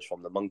behold, it's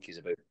from the Monkeys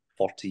about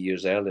 40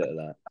 years earlier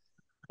to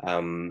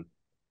that.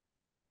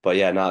 But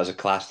yeah, no, it was a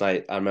class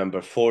night. I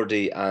remember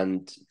Fordy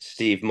and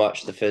Steve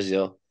Much, the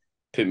physio,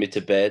 put me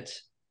to bed.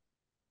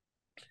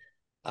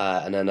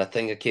 And then I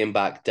think I came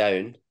back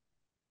down,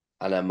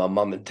 and then my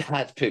mum and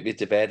dad put me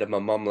to bed, and my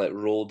mum like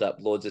rolled up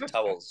loads of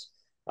towels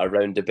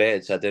around the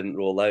bed so I didn't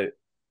roll out.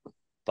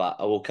 But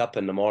I woke up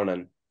in the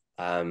morning,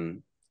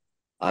 and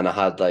I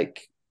had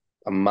like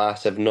a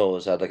massive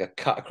nose. I had like a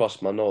cut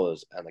across my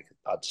nose, and like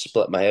I'd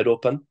split my head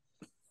open.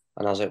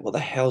 And I was like, "What the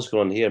hell's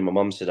going on here?" My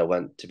mum said I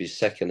went to be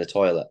sick in the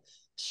toilet,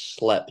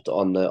 slept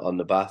on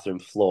the bathroom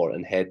floor,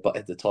 and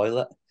headbutted the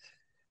toilet,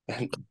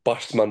 and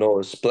burst my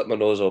nose, split my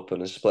nose open,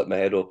 and split my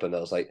head open. I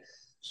was like,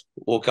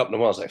 woke up in the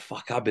morning, I was like,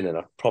 "Fuck, I've been in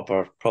a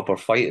proper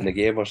fight in the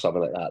game or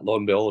something like that." Lo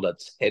and behold, I'd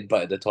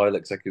headbutted the toilet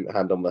because I couldn't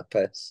handle my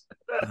piss.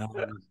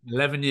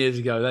 11 years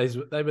ago.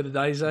 They were the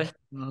days, eh?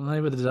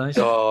 They were the days.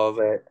 Oh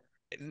man.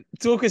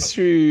 Talk us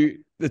through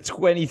the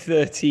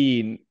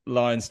 2013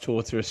 Lions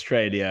tour to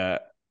Australia.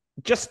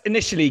 Just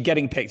initially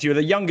getting picked, you were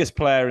the youngest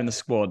player in the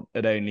squad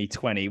at only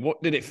 20.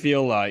 What did it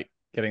feel like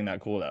getting that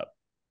call up?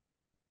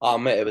 Oh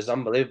mate, it was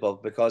unbelievable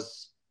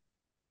because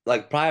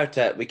like prior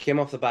to it, we came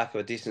off the back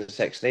of a decent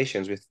Six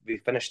Nations. We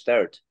finished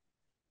third.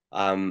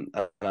 And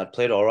I'd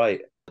played all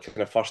right.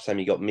 Kind of first time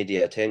you got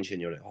media attention,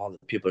 you're like, oh, the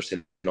people are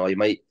saying, no, you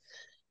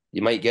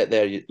might get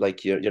there.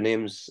 Like your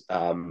name's,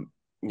 there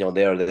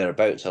or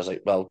thereabouts. I was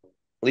like, well,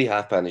 Lee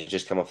Halfpenny has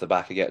just come off the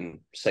back of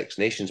getting Six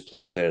Nations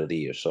Player of the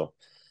Year, so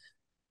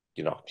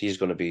he's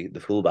going to be the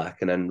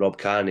fullback. And then Rob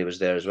Carney was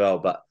there as well.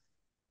 But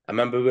I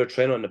remember we were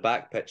training on the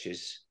back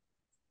pitches,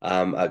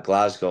 at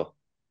Glasgow,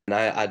 and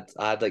I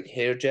had like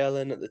hair gel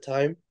in at the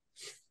time,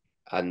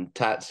 and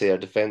Tatsy, our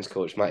defence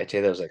coach, Matty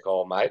Taylor, was like,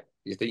 "Oh, mate,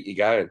 you think you're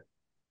going?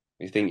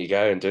 You think you're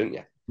going, don't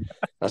you?"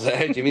 I was like,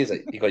 "How do you mean?" He's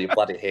like, "You got your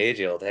bloody hair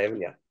gelled,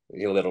 haven't you?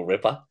 You little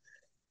ripper."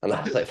 And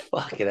I was like,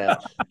 "Fucking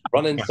hell!"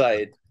 Run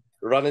inside,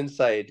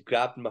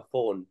 grab my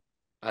phone,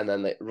 and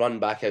then like run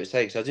back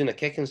outside. So I was doing a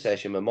kicking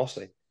session with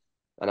Mossy,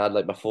 and I had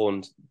like my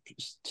phone,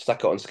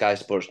 stuck it on Sky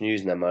Sports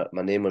News, and then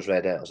my name was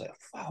read out. I was like,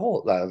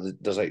 "Oh!"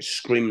 There's like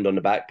screamed on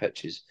the back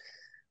pitches.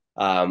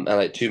 And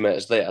like 2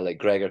 minutes later, like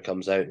Gregor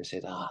comes out and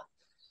said,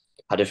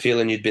 "Had a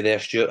feeling you'd be there,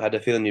 Stuart. Had a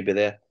feeling you'd be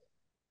there."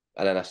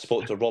 And then I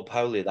spoke to Rob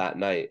Howley that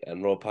night,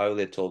 and Rob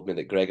Howley told me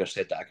that Gregor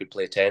said that I could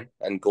play 10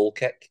 and goal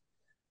kick.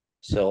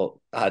 So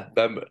I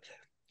remember.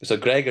 So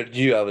Gregor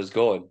knew I was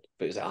going,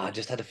 but he was like, I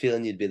just had a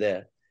feeling you'd be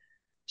there.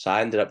 So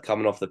I ended up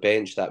coming off the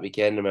bench that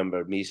weekend.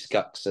 Remember me,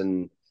 Scux,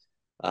 and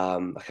I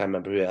can't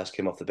remember who else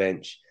came off the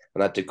bench,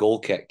 and I had to goal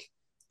kick.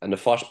 And the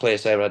first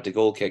place I ever had to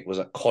goal kick was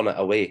at Connacht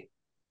away.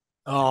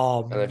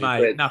 Oh, And if you mate,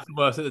 played, nothing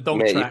worse at the dog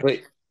mate,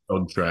 track.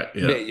 On track,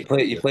 yeah.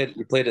 Mate, you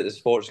played at the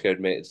sports ground,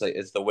 mate. It's like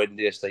it's the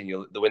windiest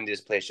the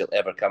windiest place you'll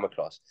ever come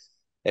across.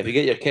 If you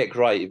get your kick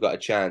right, you've got a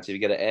chance. If you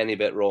get it any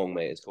bit wrong,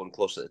 mate, it's going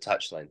close to the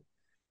touchline.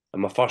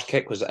 And my first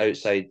kick was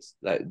outside,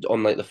 like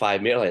on like the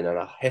 5 metre line, and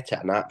I hit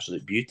it an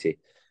absolute beauty,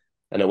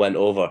 and it went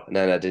over. And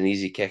then I had an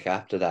easy kick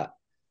after that.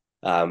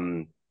 I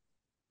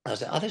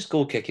was like, oh, this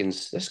goal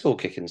kicking's, it's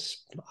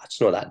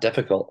not that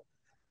difficult.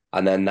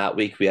 And then that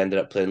week we ended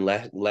up playing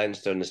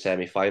Leinster in the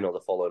semi-final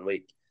the following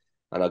week,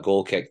 and I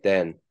goal kicked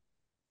then.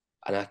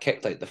 And I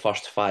kicked like the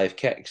first 5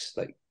 kicks,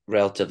 like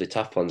relatively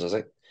tough ones. I was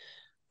like,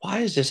 why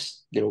is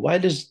this, why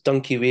does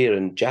Donkey Weir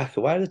and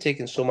Jacka, why are they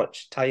taking so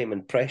much time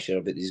and pressure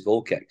about these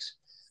goal kicks?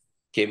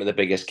 Came with the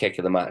biggest kick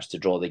of the match to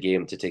draw the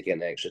game to take it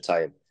in extra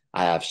time.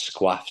 I have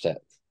squaffed it,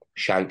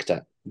 shanked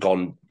it,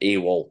 gone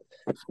AWOL.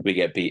 We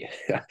get beat.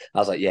 I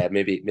was like, yeah,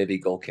 maybe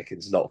goal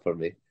kicking's not for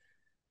me.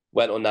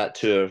 Went on that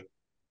tour,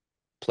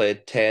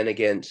 played 10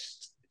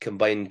 against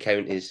combined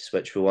counties,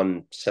 which we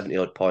won 70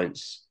 odd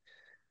points.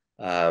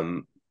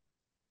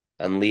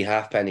 And Lee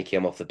Halfpenny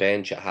came off the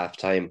bench at half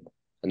time.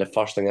 And the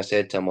first thing I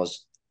said to him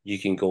was, you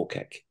can goal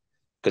kick.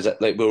 Because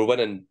like we were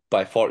winning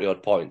by 40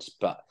 odd points,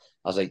 but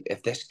I was like,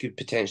 if this could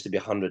potentially be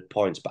 100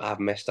 points, but I've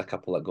missed a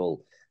couple of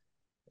goals,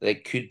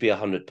 it could be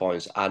 100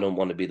 points. I don't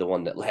want to be the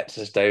one that lets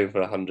us down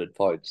for 100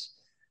 points.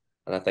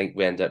 And I think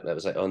it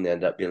was like only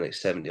ended up being like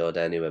 70 odd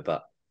anyway.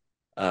 But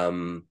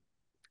and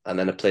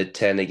then I played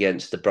 10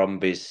 against the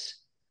Brumbies,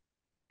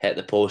 hit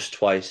the post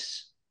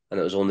twice, and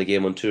it was the only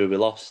game on tour we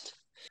lost.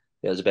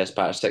 It was the best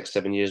part of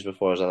 6-7 years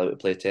before I was allowed to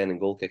play 10 and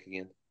goal kick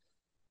again.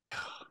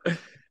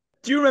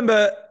 Do you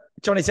remember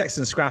Johnny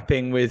Sexton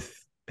scrapping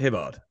with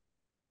Hibbard?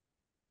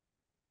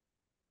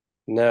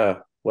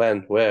 No.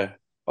 When? Where?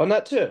 On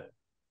that tour?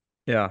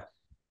 Yeah,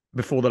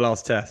 before the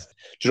last test.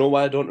 Do you know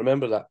why I don't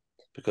remember that?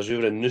 Because we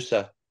were in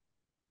Noosa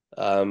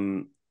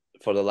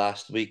for the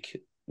last week.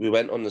 We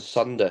went on the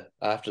Sunday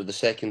after the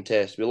second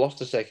test. We lost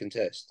the second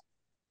test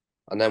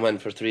and then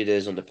went for 3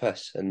 days on the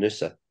piss in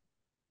Noosa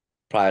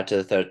prior to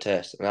the third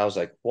test. And I was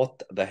like,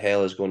 what the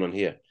hell is going on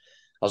here?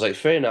 I was like,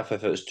 fair enough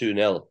if it was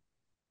 2-0,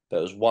 but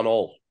it was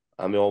 1-1.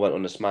 And we all went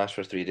on the smash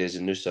for 3 days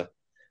in Noosa.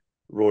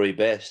 Rory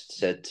Best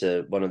said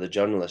to one of the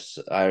journalists,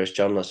 Irish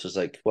journalists, was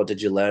like, what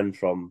did you learn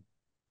from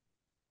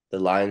the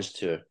Lions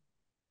tour?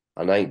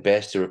 And I think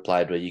Bestie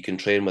replied, well, you can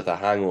train with a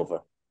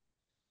hangover.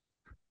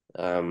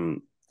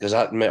 Because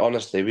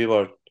honestly, we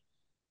were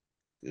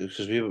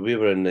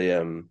in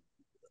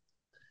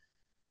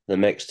the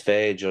mixed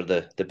veg or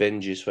the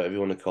binges, whatever you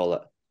want to call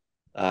it.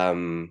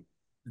 The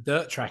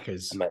dirt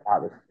trackers.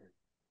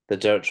 The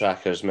dirt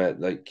trackers, mate.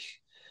 Like,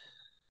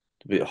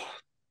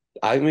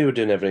 I think we were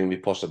doing everything we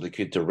possibly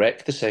could to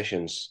wreck the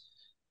sessions.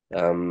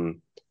 But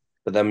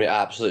then we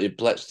absolutely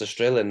blitzed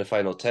Australia in the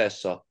final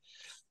test. So,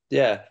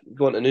 yeah,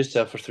 going to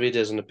Noosa for 3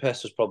 days on the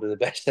piss was probably the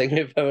best thing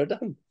we've ever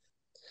done.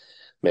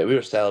 Mate, we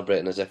were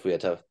celebrating as if we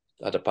had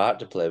a part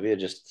to play. We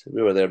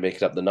were there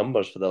making up the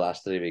numbers for the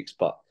last 3 weeks,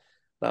 but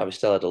we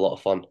still had a lot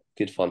of fun.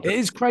 Good fun. It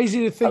is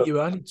crazy to think you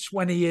were only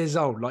 20 years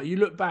old. Like, you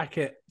look back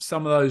at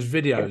some of those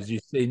videos you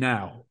see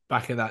now,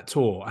 back at that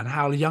tour, and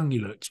how young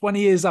you look. 20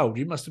 years old,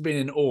 you must have been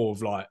in awe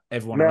of like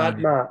everyone around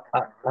you.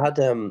 I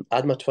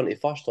had my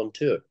 21st on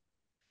tour.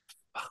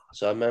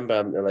 So I remember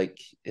I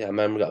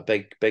remember got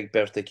a big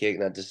birthday cake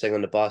and I had to sing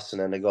on the bus,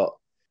 and then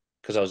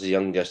because I was the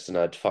youngest and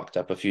I'd fucked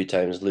up a few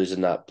times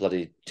losing that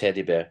bloody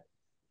teddy bear.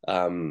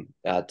 I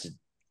had to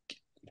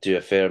do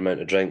a fair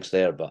amount of drinks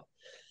there, but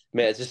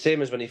mate, it's the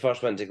same as when you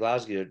first went to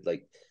Glasgow.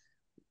 Like,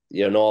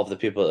 you know, all of the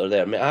people that are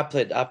there. I mean, I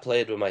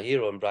played with my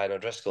hero and Brian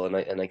O'Driscoll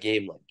in a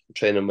game, like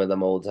training with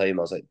him all the time.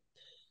 I was like,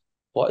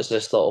 what is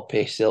this little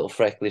pasty, little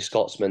freckly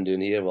Scotsman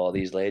doing here with all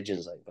these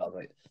legends? Like, but I'm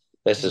like,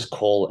 this is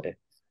quality,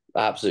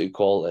 absolute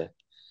quality.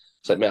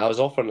 It's like, mate, I was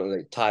offering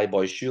like tie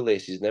boy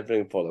shoelaces and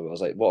everything for them. I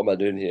was like, what am I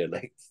doing here?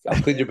 Like,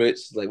 I'll clean your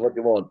boots. Like, what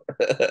do you want?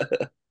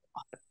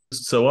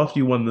 So after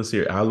you won the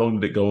series, how long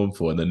did it go on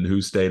for? And then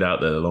who stayed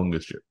out there the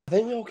longest? I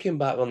think we all came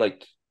back on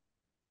like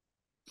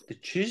the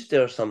Tuesday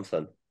or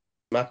something.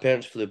 My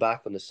parents flew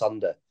back on the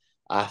Sunday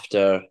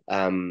after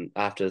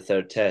the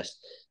third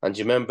test. And do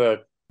you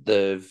remember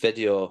the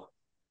video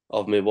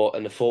of me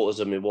and the photos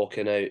of me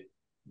walking out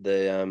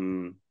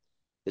the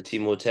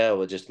team hotel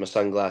with just my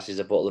sunglasses,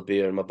 a bottle of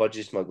beer, and my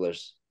budgie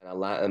smugglers?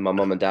 And my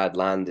mum and dad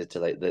landed to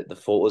like the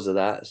photos of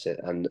that.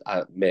 And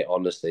mate,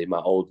 honestly, my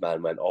old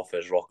man went off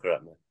his rocker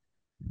at me.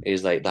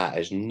 He's like, that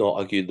is not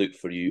a good look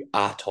for you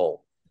at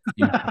all.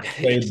 You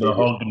played the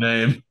Hogg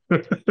name.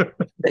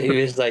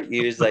 He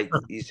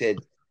said,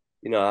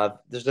 you know,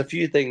 there's a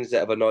few things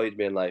that have annoyed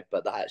me in life,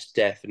 but that's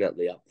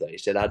definitely up there. He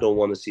said, I don't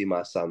want to see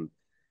my son,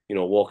 you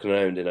know, walking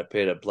around in a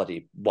pair of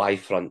bloody Y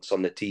fronts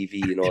on the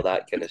TV and all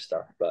that kind of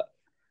stuff. But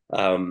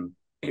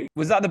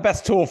was that the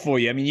best tour for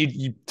you? I mean,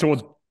 you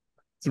toured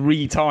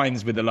 3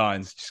 times with the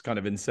Lions, which is kind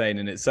of insane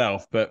in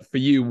itself. But for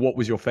you, what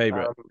was your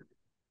favourite?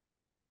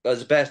 It was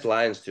the best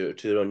Lions tour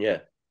on, yeah.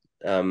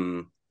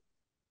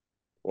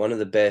 One of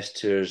the best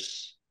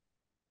tours.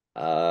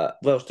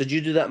 Well, did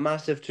you do that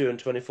massive tour in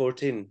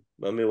 2014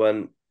 when we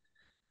went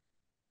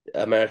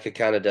America,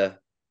 Canada,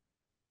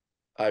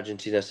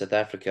 Argentina, South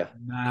Africa?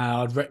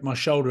 Nah, I'd wrecked my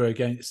shoulder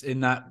against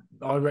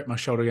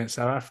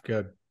South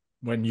Africa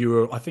when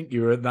I think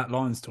you were at that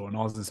Lions tour and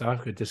I was in South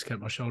Africa,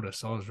 dislocated my shoulder.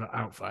 So I was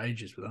out for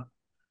ages with that.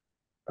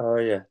 Oh,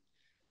 yeah.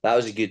 That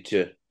was a good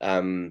tour.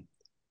 Because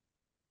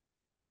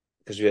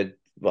we had,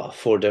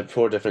 four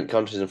different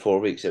countries in 4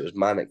 weeks. It was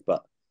manic,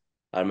 but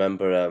I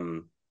remember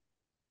in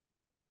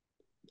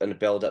the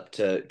build up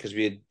to, because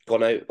we had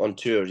gone out on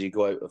tour, you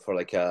go out for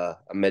like a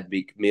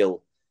midweek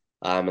meal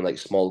in like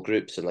small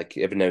groups, and like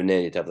every now and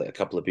then you'd have like a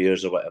couple of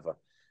beers or whatever.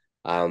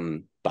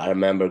 But I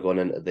remember going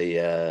into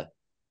the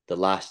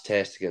last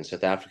test against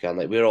South Africa, and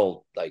like we're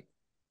all like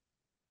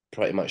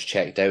pretty much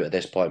checked out at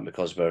this point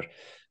because we're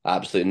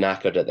absolutely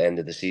knackered at the end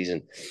of the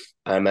season.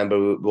 I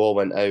remember we all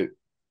went out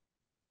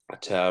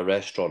to a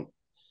restaurant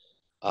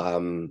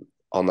on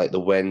like the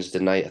Wednesday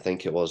night, I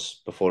think it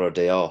was, before our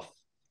day off.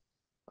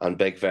 And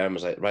Big Vern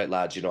was like, right,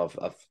 lads, you know,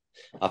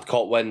 I've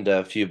caught wind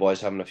of a few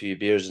boys having a few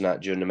beers and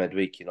that during the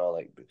midweek, you know,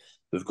 like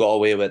we've got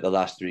away with the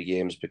last 3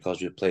 games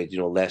because we've played, you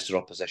know, lesser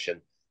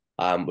opposition.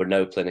 We're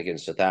now playing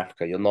against South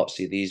Africa. You'll not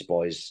see these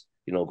boys,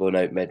 you know, going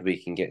out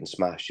midweek and getting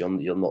smashed.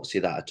 You'll not see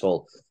that at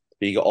all.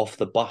 But you got off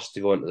the bus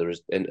to go into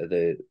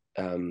the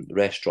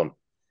restaurant,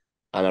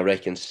 and I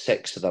reckon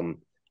 6 of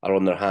them are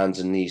on their hands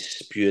and knees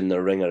spewing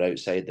their ringer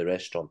outside the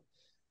restaurant.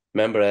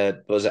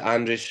 Remember, was it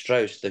Andre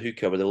Strauss, the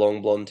hooker with the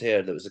long blonde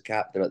hair that was the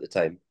captain at the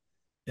time?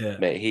 Yeah,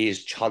 mate,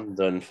 he's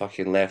chundering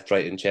fucking left,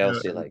 right in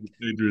Chelsea, Yeah, like,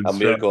 Adrian and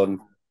we're Strauss. going,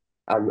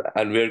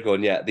 and we're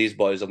going, yeah, these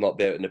boys will not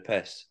be out in the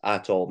piss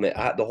at all, mate.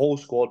 The whole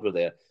squad were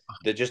there.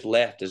 They just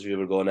left as we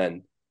were going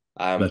in.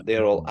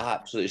 They're all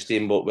absolutely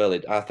steamboat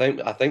willied. I think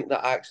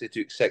that actually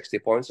took 60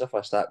 points off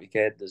our stat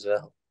weekend as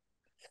well.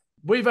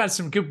 we've had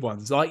some good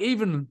ones. Like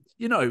even,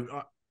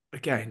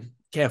 again,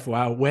 careful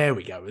where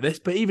we go with this,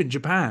 but even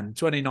Japan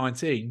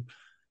 2019,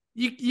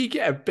 you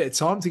get a bit of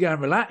time to go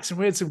and relax, and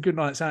we had some good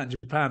nights out in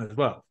Japan as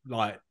well.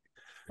 Like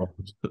we've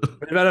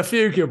had a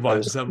few good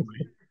ones, haven't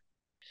we?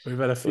 We've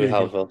had a few. We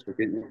have. Well,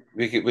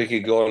 we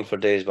could go on for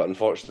days, but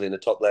unfortunately, in the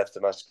top left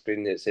of my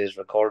screen it says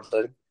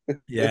recording.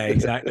 Yeah,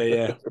 exactly.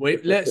 Yeah,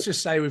 let's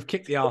just say we've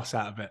kicked the arse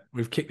out of it.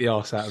 We've kicked the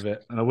arse out of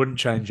it, and I wouldn't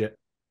change it.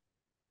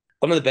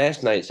 One of the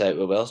best nights out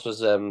with Wales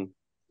was,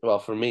 well,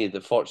 for me,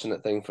 the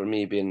fortunate thing for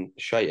me being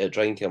shite at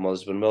drinking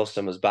was when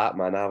Wilson was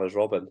Batman, I was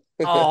Robin.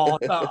 Oh,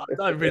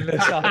 don't bring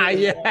this up.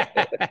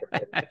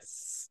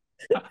 Yes.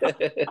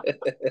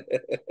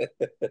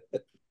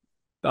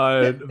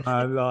 Don't,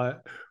 man, like,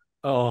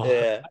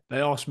 Yeah.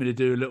 They asked me to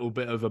do a little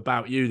bit of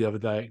About You the other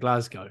day at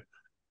Glasgow.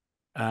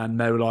 And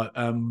they were like,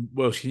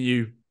 well, can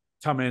you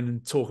come in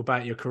and talk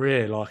about your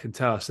career, like, and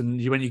tell us?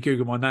 And when you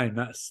Google my name,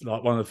 that's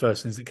like one of the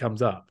first things that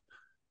comes up.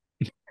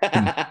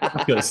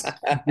 Yes.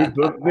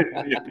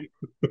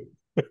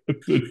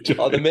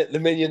 Oh, the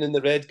minion in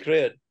the red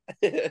crayon.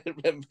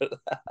 Remember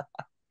that?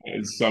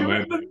 It's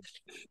somewhere.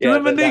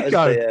 Remember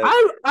Nico?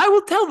 I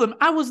will tell them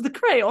I was the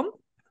crayon.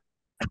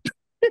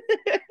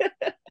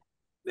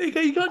 Nico,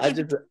 you can't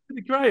just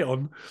the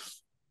crayon.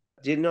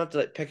 Do you not have to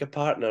like pick a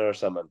partner or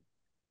something?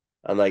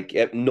 And like,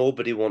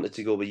 nobody wanted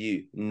to go with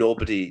you.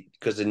 Nobody,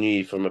 because they knew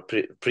you from a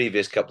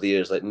previous couple of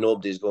years, like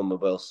nobody's going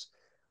with Wills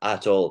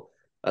at all.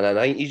 And then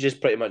I think you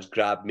just pretty much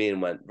grabbed me and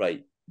went,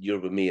 right, you're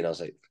with me. And I was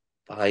like,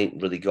 I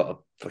ain't really got a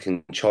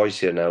fucking choice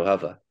here now,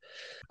 have I?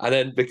 And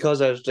then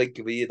because I was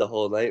drinking with you the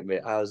whole night,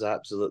 mate, I was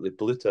absolutely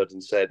bluttered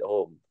and sent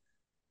home.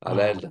 And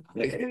then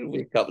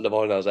wake up in the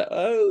morning, I was like,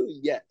 oh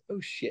yeah, oh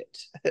shit.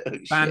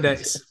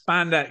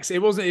 Spandex. It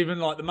wasn't even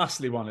like the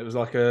muscly one. It was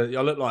like I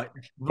look like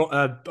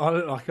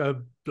a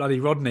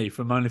bloody Rodney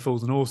from Only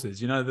Fools and Horses.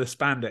 You know, the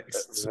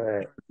spandex.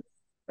 Right.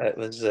 It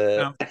was,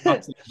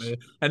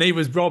 and he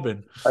was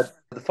Robin.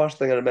 The first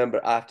thing I remember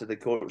after the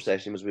court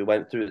session was we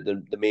went through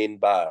the main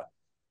bar,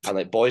 and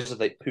like boys had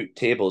like put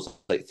tables,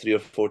 like 3 or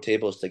 4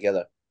 tables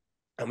together,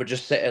 and we're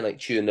just sitting like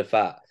chewing the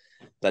fat.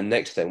 The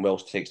next thing,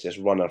 Wells takes this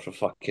runner from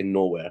fucking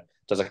nowhere,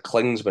 does a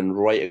Klingsman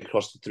right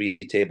across the 3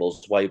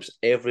 tables, wipes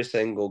every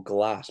single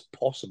glass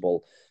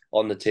possible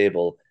on the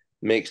table,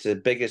 makes the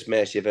biggest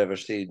mess you've ever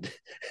seen,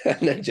 and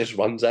then just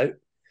runs out.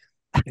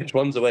 Just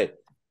runs away.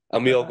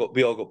 And we all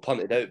got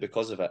punted out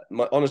because of it.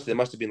 Honestly, there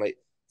must have been like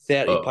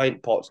 30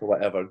 pint pots or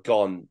whatever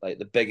gone, like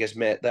the biggest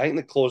mess. I think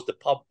they closed the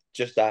pub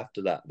just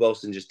after that.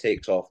 Wilson just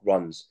takes off,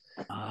 runs,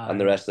 and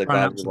the rest of the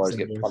Glasgow boys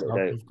get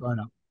punted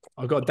out.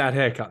 I've got a dad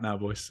haircut now,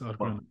 boys.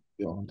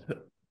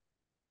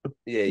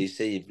 Yeah, you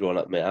say you've grown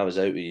up, mate. I was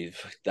out with you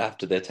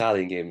after the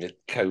Italian game, you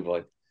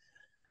cowboy.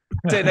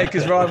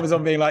 Because Ryan was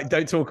on being like,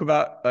 don't talk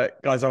about,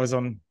 guys, I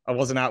wasn't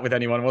out with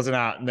anyone,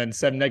 And then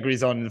Seb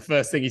Negri's on, and the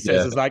first thing he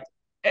says is like,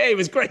 hey, it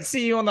was great to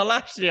see you on the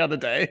lash the other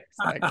day.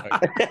 Like,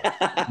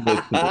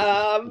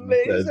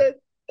 amazing.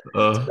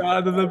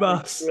 Under the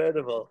bus.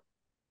 Incredible.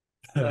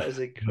 That is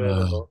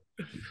incredible.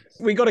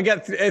 We got to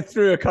get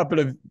through a couple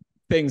of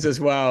things as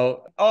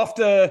well.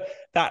 After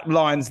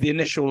the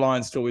initial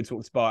Lions story we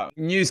talked about,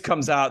 news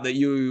comes out that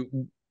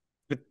you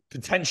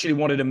potentially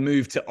wanted to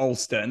move to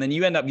Ulster, and then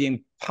you end up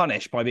being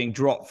punished by being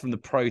dropped from the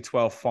Pro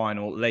 12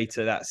 final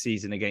later that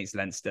season against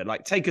Leinster.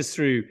 Like, take us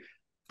through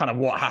kind of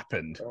what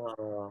happened.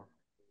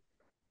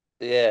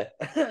 Yeah.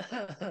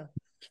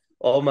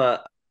 all my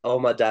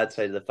dad's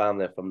side of the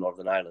family are from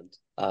Northern Ireland.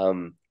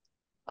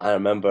 I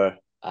remember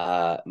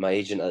my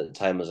agent at the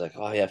time was like,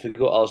 oh yeah, if we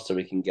go to Ulster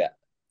we can get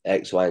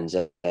X, Y, and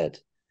Z.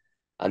 And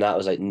that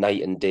was like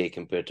night and day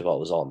compared to what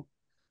was on.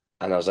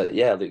 And I was like,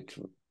 yeah, look,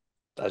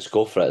 let's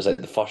go for it. It's like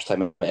the first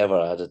time ever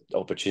I had an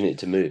opportunity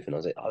to move. And I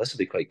was like, oh, this will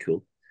be quite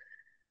cool.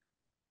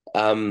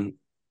 Went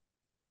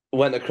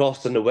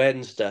across on the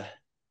Wednesday.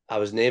 I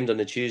was named on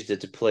the Tuesday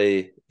to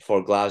play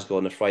for Glasgow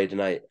on the Friday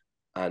night.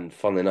 And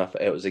funnily enough,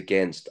 it was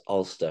against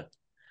Ulster.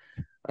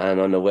 And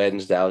on the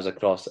Wednesday, I was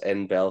across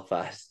in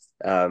Belfast.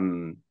 I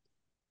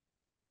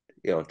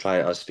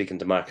was speaking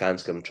to Mark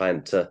Anscombe,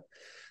 trying to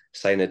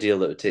sign a deal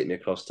that would take me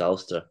across to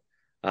Ulster.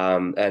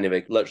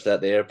 Anyway, literally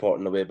at the airport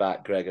on the way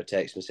back, Gregor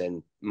texted me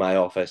saying, my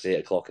office, 8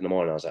 o'clock in the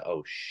morning. I was like,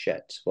 oh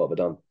shit, what have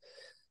I done?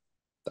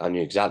 I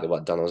knew exactly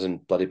what I'd done. I was in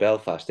bloody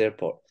Belfast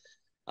airport.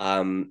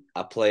 I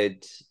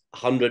played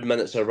 100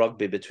 minutes of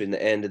rugby between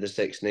the end of the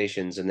Six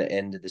Nations and the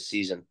end of the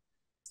season.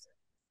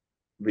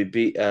 We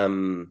beat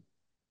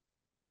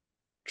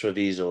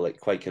Treviso like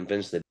quite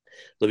convincingly.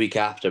 The week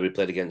after, we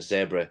played against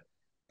Zebra.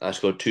 I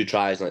scored 2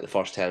 tries in like the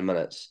first 10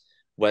 minutes.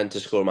 Went to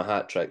score my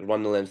hat trick,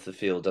 run the length of the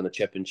field, done a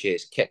chip and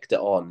chase, kicked it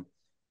on,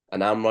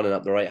 and I'm running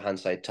up the right-hand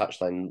side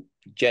touchline.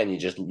 Jenny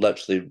just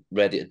literally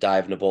ready to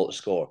dive in the ball to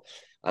score.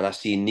 And I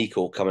see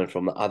Nico coming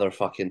from the other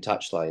fucking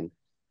touchline,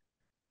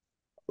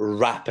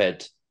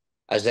 rapid,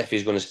 as if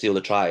he's going to steal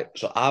the try.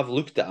 So I've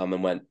looked at him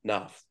and went,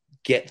 nah,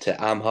 get it.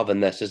 I'm having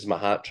this. This is my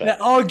hat trick.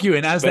 They're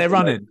arguing as they're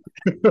running.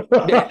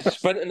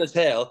 Sprinting as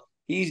hell.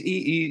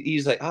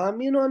 He's like,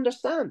 you don't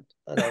understand.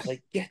 And I was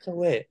like, get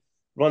away.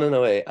 Running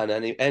away. And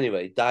then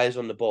anyway, dives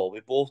on the ball. We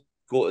both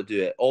go to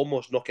do it,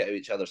 almost knock it out of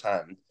each other's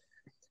hand.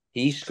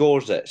 He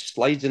scores it,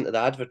 slides into the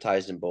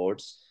advertising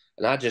boards,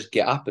 and I just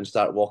get up and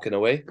start walking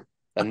away.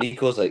 And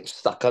Nico's like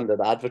stuck under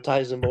the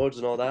advertising boards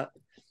and all that.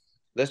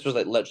 This was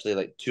like literally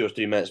like 2 or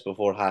 3 minutes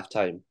before half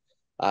time.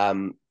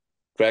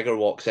 Gregor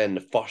walks in.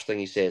 The first thing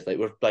he says, like,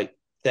 we're like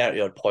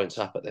 30 odd points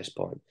up at this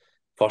point.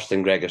 First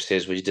thing Gregor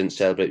says, well, you didn't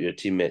celebrate your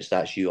teammates,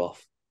 that's you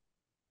off.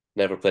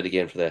 Never played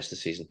again for the rest of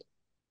the season.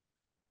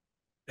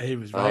 He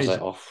was I was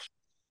raging. like,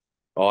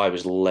 oh, I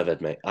was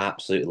livid, mate.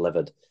 Absolutely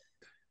livid.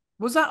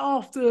 Was that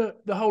after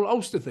the whole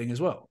Ulster thing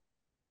as well?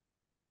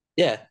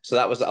 Yeah, so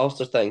that was the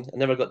Ulster thing. I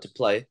never got to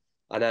play.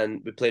 And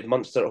then we played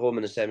Munster at home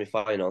in the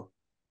semi-final.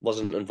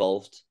 Wasn't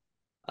involved.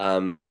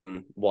 Won.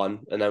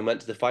 And then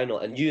went to the final.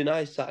 And you and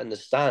I sat in the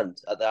stand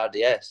at the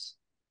RDS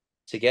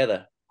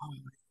together.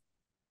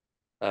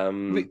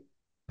 Pint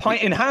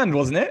in hand,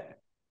 wasn't it?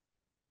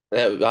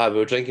 Yeah, we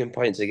were drinking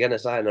pints of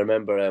Guinness. And I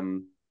remember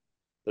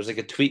there's like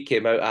a tweet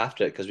came out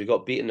after it because we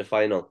got beat in the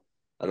final.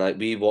 And like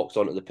we walked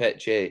onto the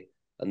pitch,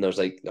 and there's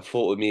like a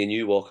photo of me and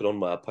you walking on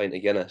with a pint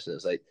of Guinness. And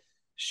it's like,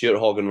 Stuart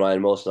Hogg and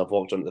Ryan Wilson have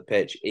walked onto the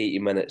pitch 80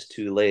 minutes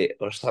too late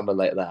or something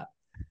like that.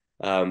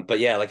 But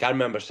yeah, like I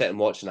remember sitting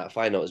watching that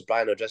final. It was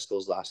Brian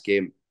O'Driscoll's last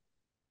game,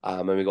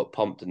 and we got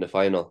pumped in the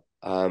final.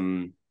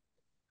 And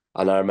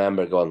I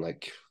remember going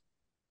like,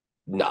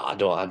 "Nah, I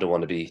don't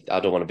want to be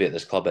at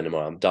this club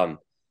anymore. I'm done."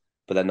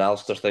 But then the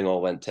Ulster thing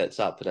all went tits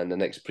up, and then the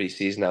next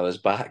pre-season I was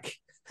back.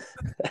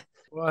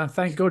 Well,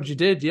 thank God you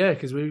did, yeah,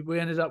 because we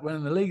ended up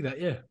winning the league that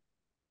year.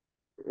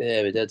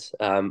 Yeah, we did.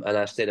 And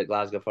I stayed at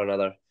Glasgow for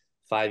another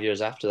 5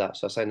 years after that.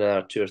 So I signed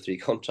another 2 or 3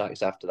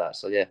 contracts after that.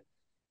 So yeah,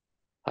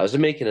 I was the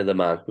making of the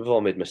man. We've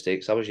all made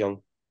mistakes. I was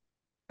young.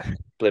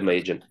 Blame my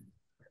agent.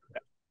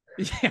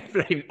 Yeah,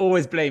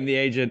 always blame the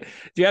agent.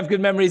 Do you have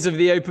good memories of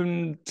the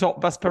open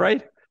top bus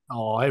parade?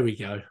 Oh, here we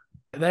go.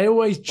 They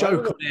always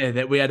joke on here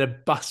that we had a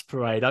bus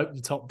parade,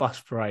 open top bus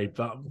parade,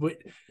 but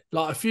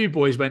like a few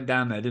boys went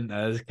down there, didn't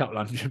there? There's a couple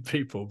hundred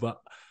people,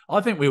 but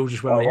I think we all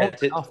just went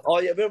Oh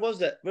yeah, where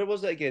was it? Where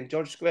was it again?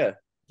 George Square.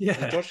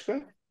 Yeah, George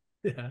Square.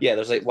 Yeah. Yeah,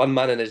 there's like one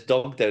man and his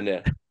dog down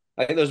there.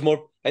 I think there's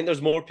more. I think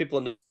there's more people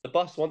on the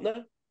bus, weren't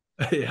there?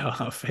 Yeah,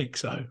 I think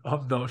so.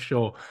 I'm not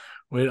sure.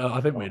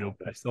 I think we'd all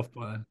pissed off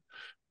by then.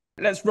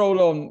 Let's roll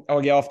on. Oh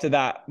yeah, after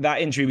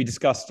that injury we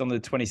discussed on the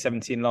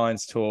 2017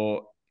 Lions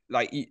tour,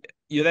 like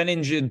you're then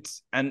injured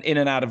and in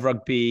and out of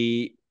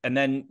rugby, and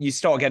then you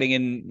start getting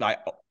in like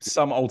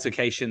some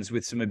altercations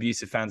with some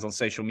abusive fans on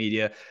social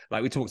media.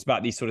 Like we talked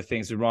about these sort of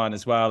things with Ryan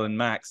as well and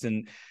Max,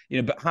 and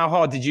but how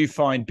hard did you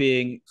find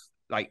being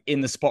like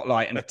in the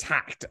spotlight and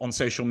attacked on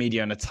social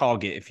media and a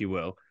target, if you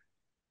will?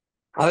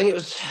 I think it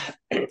was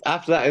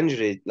after that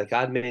injury, like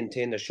I'd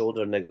maintained a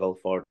shoulder niggle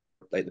for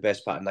like the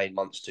best part of 9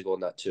 months to go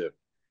on that tour.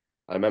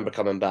 I remember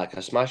coming back,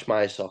 I smashed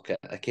my eye socket,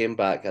 I came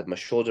back, I had my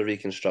shoulder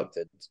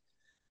reconstructed.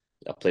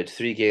 I played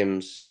 3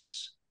 games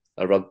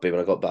of rugby when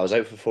I got back. I was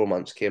out for 4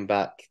 months, came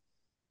back,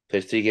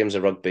 played 3 games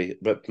of rugby,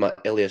 ripped my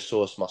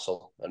iliopsoas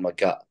muscle in my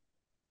gut.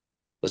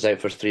 Was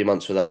out for 3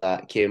 months with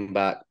that, came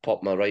back,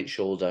 popped my right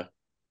shoulder.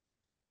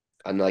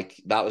 And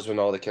like that was when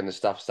all the kind of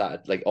stuff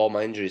started. Like all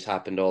my injuries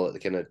happened all at the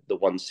kind of the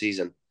one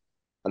season.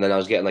 And then I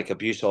was getting like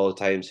abuse all the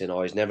time saying,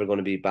 oh, he's never going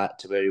to be back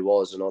to where he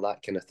was and all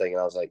that kind of thing.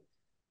 And I was like,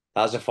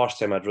 that was the first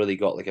time I'd really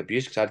got like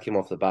abuse because I'd came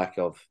off the back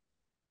of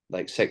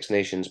like 6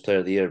 Nations Player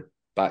of the Year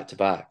back to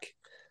back.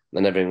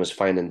 And everything was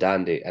fine and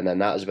dandy. And then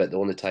that was about the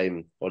only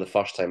time or the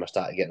first time I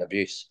started getting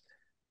abuse.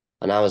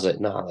 And I was like,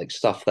 nah, like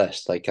stuff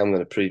this. Like I'm going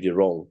to prove you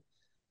wrong.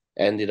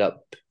 Ended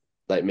up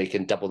like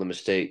making double the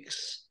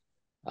mistakes.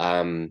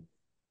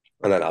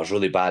 And then I was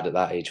really bad at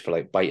that age for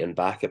like biting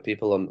back at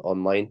people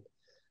online,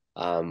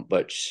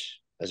 which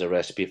is a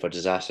recipe for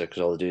disaster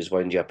because all they do is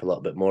wind you up a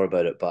little bit more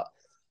about it. But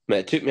I mean,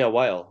 it took me a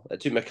while. It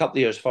took me a couple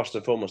of years first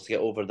and foremost to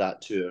get over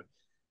that tour,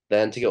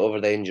 then to get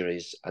over the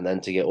injuries, and then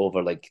to get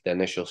over like the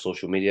initial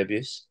social media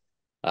abuse.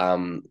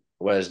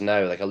 Whereas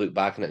now, like I look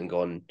back on it and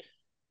gone,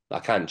 I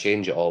can't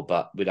change it all,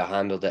 but would I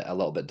handled it a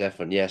little bit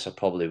different? Yes, I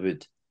probably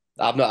would.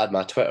 I've not had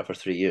my Twitter for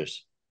 3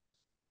 years.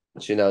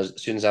 As soon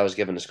as I was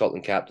given the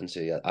Scotland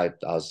captaincy, I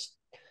was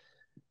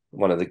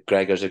one of the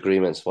Gregor's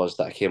agreements was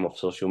that I came off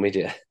social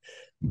media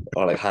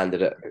or like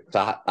handed it.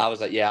 So I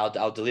was like, yeah,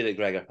 I'll delete it,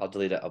 Gregor. I'll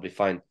delete it. I'll be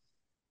fine.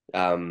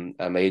 And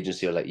my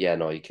agency were like, yeah,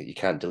 no, you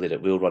can't delete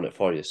it. We'll run it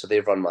for you. So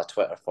they've run my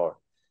Twitter for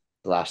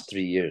the last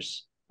 3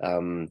 years.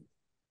 And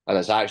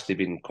it's actually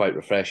been quite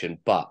refreshing.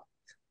 But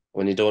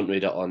when you don't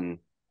read it on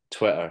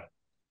Twitter,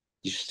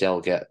 you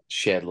still get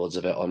shed loads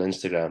of it on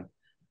Instagram.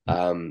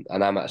 And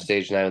I'm at a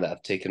stage now that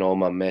I've taken all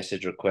my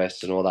message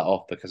requests and all that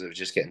off because it was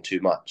just getting too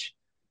much.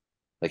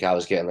 Like I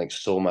was getting like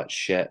so much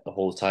shit the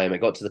whole time. It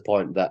got to the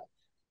point that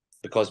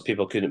because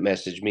people couldn't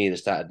message me, they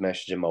started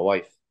messaging my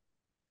wife.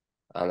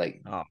 And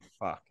like, oh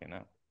fuck,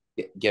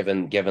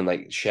 giving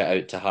like shit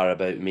out to her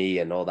about me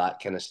and all that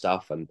kind of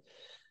stuff, and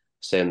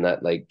saying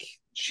that like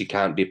she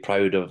can't be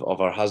proud of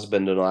her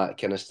husband and all that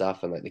kind of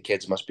stuff, and like the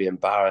kids must be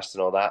embarrassed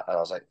and all that. And I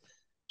was like,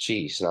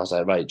 jeez. And I was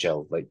like, right,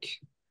 Jill, like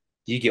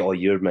you get all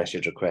your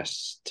message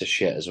requests to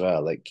shit as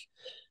well. Like,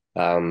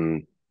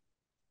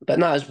 But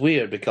no, it's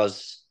weird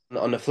because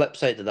on the flip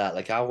side of that,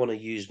 like I want to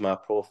use my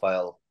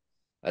profile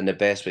in the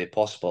best way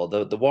possible.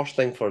 The worst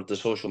thing for the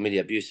social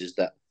media abuse is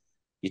that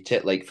you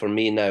take, like for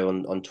me now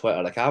on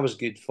Twitter, like I was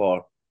good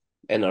for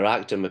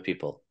interacting with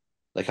people.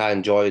 Like I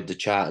enjoyed the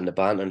chat and the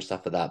banter and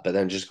stuff like that, but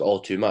then just got all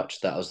too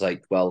much that I was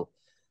like, well,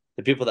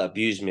 the people that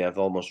abuse me, I've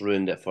almost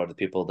ruined it for the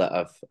people that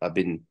have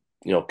been,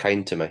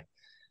 kind to me.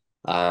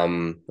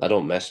 I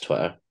don't miss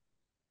Twitter.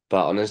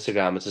 But on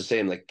Instagram, it's the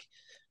same. Like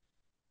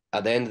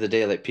at the end of the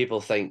day, like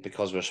people think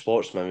because we're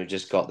sportsmen, we've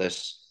just got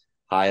this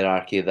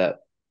hierarchy that,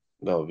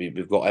 well,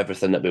 we've got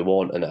everything that we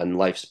want, and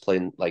life's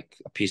playing like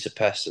a piece of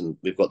piss, and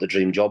we've got the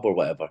dream job or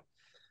whatever.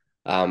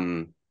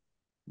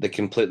 They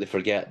completely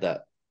forget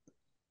that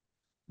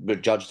we're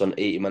judged on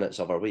 80 minutes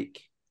of our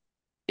week,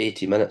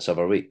 80 minutes of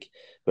our week,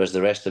 whereas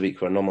the rest of the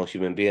week we're a normal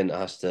human being that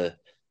has to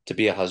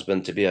be a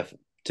husband, to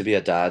be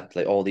a dad,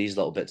 like all these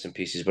little bits and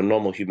pieces. We're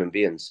normal human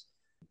beings,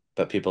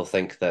 but people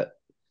think that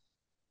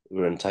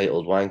we're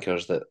entitled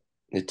wankers that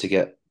need to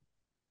get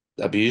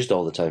abused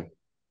all the time.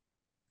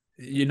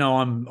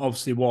 I'm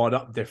obviously wired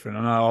up different.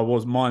 I know I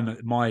was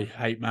my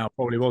hate mail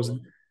probably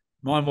wasn't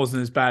mine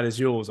wasn't as bad as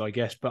yours, I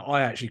guess, but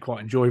I actually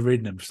quite enjoy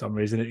reading them for some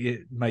reason.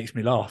 It makes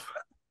me laugh.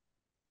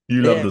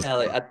 You love Yeah, this.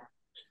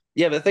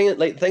 yeah, but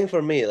the thing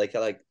for me, like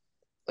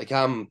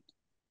I'm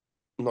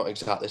not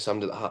exactly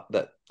somebody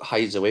that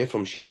hides away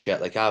from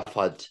shit. Like I've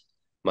had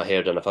my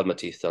hair done, I've had my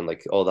teeth done,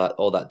 like all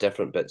that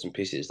different bits and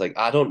pieces. Like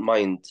I don't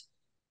mind.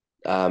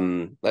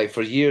 Like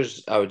for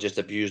years I was just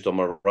abused on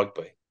my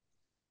rugby.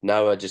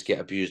 Now I just get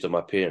abused on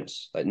my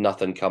parents. Like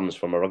nothing comes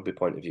from a rugby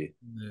point of view,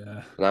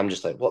 Yeah. and I'm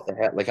just like, what the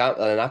heck?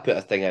 And I put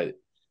a thing out. I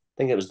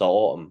think it was the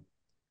autumn.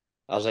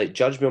 I was like,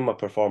 judge me on my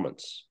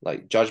performance.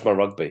 Like judge my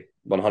rugby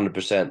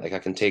 100%. Like I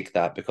can take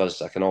that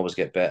because I can always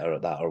get better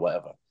at that or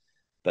whatever.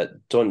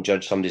 But don't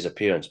judge somebody's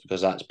appearance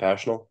because that's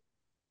personal.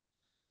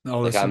 Oh,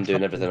 Like there's some I'm doing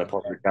trouble. everything I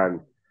possibly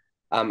can.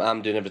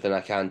 I'm doing everything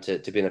I can to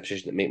be in a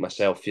position to make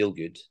myself feel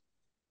good.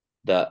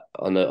 That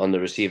on the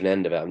receiving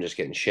end of it, I'm just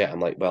getting shit. I'm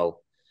like,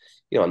 well,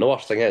 and the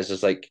worst thing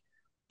is like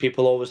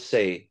people always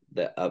say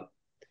that oh,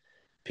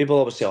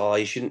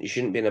 you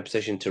shouldn't be in a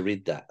position to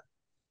read that.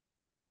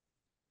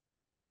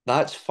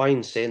 That's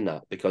fine saying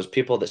that because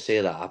people that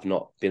say that have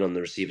not been on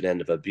the receiving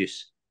end of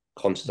abuse,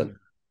 constant,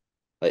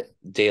 like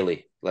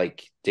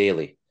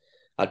daily.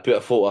 I'd put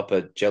a photo up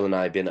of Jill and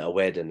I being at a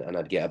wedding, and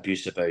I'd get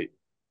abuse about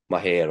my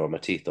hair or my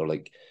teeth, or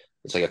like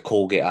it's like a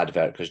Colgate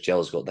advert because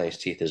Jill's got nice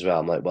teeth as well.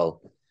 I'm like,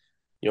 well,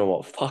 you know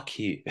what? Fuck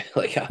you.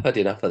 Like I've had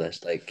enough of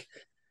this. Like,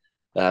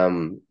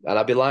 and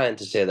I'd be lying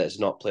to say that it's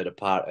not played a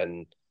part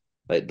in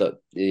like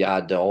you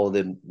had all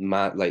the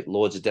like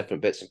loads of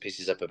different bits and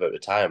pieces up about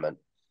retirement.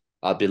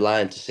 I'd be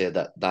lying to say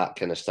that that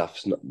kind of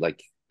stuff's not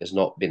like is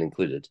not been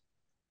included.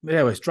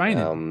 Yeah, well, it's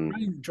draining.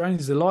 Um,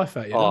 Drains the life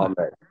out of you, oh, doesn't it?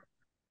 mate.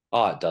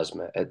 Oh, it does,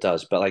 mate. It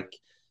does. But like,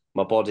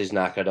 my body's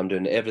knackered. I'm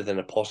doing everything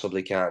I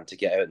possibly can to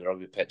get out in the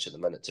rugby pitch at the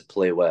minute to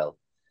play well.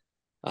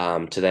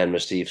 To then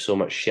receive so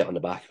much shit on the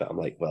back of it. I'm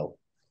like, well,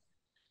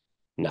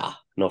 nah,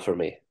 not for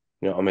me.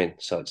 You know what I mean?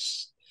 So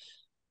it's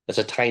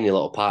a tiny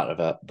little part of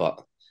it,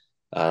 but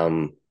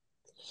um,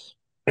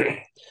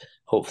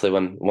 hopefully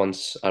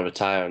once I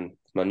retire and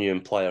my new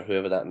employer,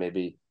 whoever that may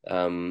be,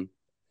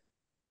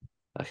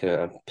 I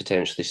can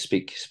potentially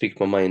speak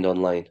my mind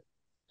online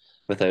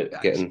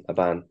without getting a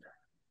ban.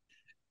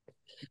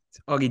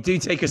 Oggy, do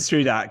take us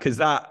through that because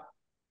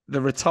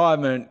the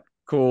retirement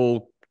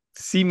call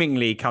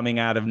seemingly coming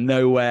out of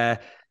nowhere,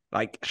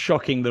 like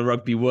shocking the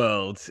rugby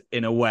world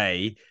in a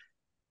way.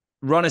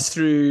 Run us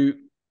through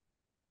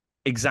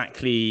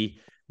exactly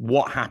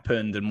what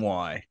happened and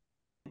why.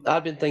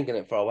 I've been thinking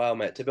it for a while,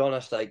 mate. To be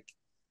honest, like,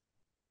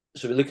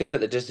 so we look at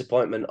the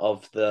disappointment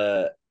of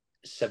the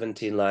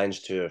 17 Lions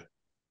tour,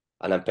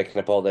 and I'm picking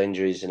up all the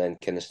injuries and then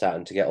kind of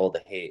starting to get all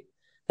the hate.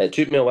 It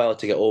took me a while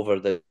to get over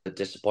the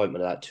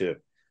disappointment of that tour.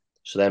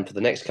 So then for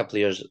the next couple of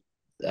years,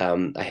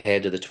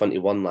 ahead of the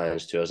 21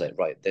 Lions tour, I was like,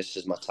 right, this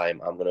is my time.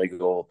 I'm going to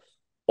go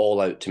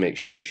all out to make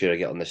sure I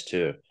get on this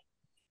tour.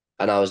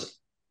 And I was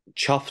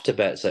chuffed to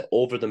bits, like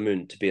over the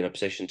moon to be in a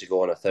position to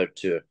go on a third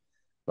tour. And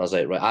I was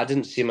like, right, I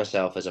didn't see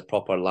myself as a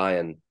proper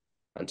Lion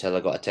until I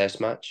got a test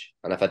match.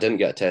 And if I didn't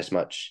get a test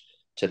match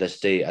to this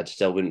day, I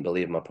still wouldn't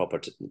believe my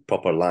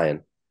proper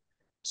Lion.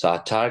 So I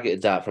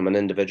targeted that from an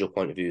individual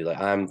point of view. Like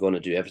I'm going to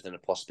do everything I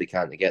possibly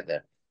can to get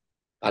there.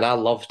 And I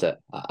loved it.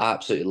 I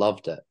absolutely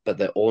loved it. But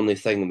the only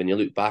thing, when you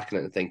look back on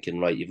it and thinking,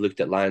 right, you've looked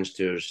at Lions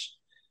tours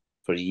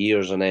for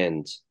years on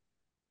end.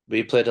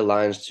 We played a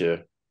Lions tour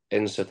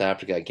in South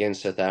Africa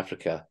against South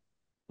Africa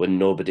with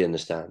nobody in the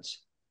stands.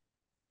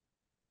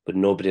 With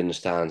nobody in the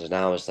stands. And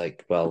I was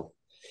like, well,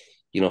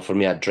 for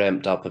me, I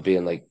dreamt up of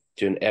being like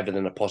doing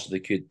everything I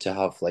possibly could to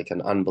have like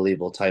an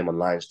unbelievable time on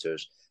Lions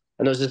tours.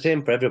 And it was the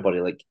same for everybody.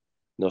 Like,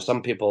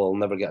 some people will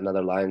never get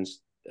another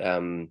Lions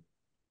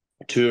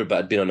tour,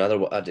 but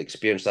I'd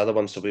experienced other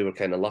ones, so we were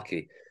kind of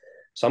lucky.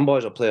 Some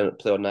boys will play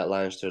on that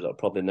Lions tour that'll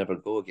probably never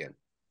go again,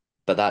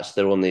 but that's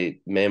their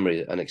only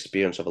memory and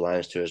experience of a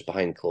Lions tour is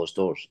behind closed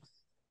doors.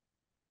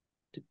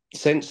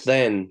 Since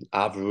then,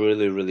 I've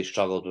really, really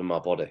struggled with my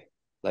body.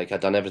 Like,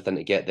 I'd done everything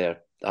to get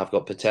there. I've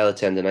got patella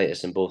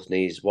tendonitis in both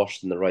knees,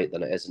 worse in the right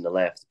than it is in the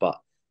left. But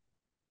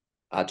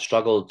I'd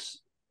struggled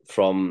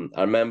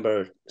I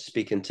remember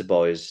speaking to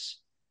boys,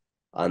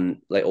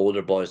 and like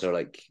older boys are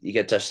like, you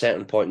get to a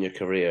certain point in your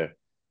career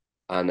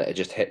and it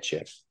just hits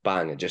you.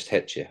 Bang, it just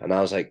hits you. And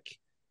I was like,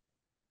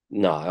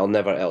 no, it'll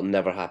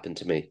never happen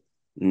to me.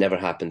 Never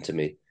happen to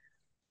me.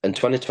 In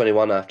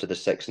 2021, after the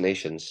Six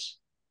Nations,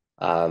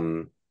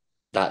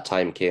 that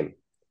time came.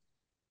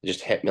 It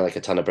just hit me like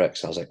a ton of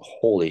bricks. I was like,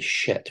 holy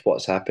shit,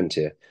 what's happened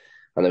to you?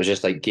 And it was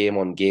just like game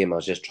on game. I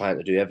was just trying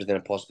to do everything I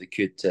possibly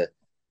could to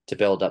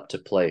build up to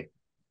play.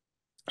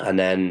 And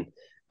then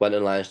went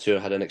on Lions tour,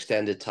 had an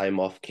extended time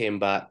off, came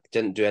back,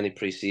 didn't do any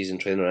pre-season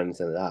training or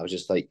anything like that. I was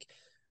just like,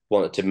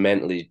 wanted to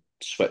mentally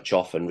switch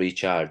off and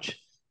recharge.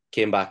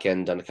 Came back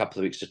in, done a couple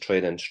of weeks of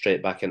training,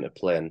 straight back into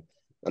playing.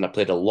 And I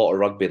played a lot of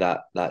rugby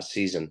that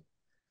season.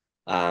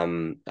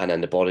 And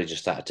then the body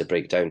just started to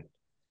break down.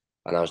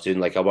 And I was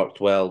doing I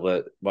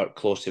worked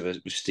closely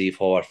with Steve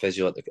Hall, our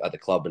physio at the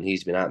club, and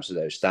he's been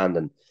absolutely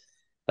outstanding.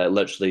 Like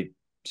literally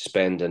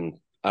spending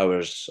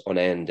hours on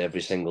end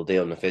every single day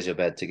on the physio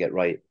bed to get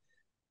right.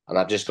 And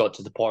I've just got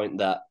to the point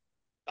that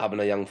having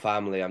a young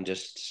family, I'm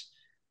just,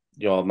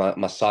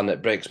 my son,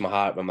 it breaks my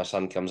heart when my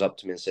son comes up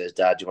to me and says,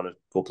 Dad, do you want to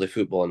go play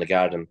football in the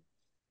garden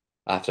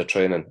after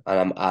training? And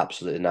I'm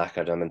absolutely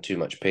knackered. I'm in too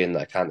much pain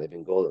that I can't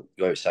even go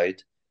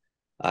outside.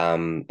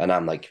 And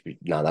I'm like,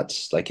 no,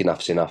 that's like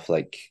enough's enough.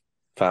 Like,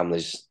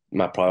 family's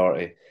my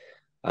priority.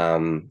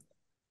 And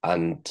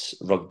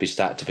rugby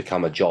started to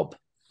become a job.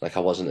 Like,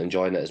 I wasn't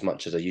enjoying it as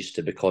much as I used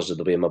to because of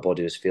the way my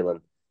body was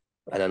feeling.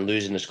 And then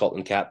losing the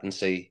Scotland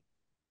captaincy,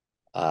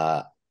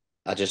 I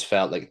just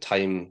felt like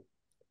time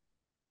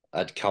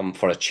had come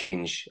for a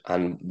change.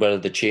 And whether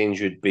the change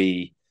would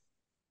be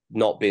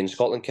not being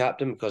Scotland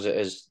captain, because it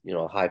is,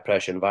 a high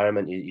pressure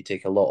environment, you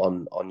take a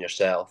lot on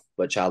yourself,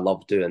 which I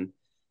love doing.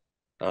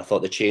 And I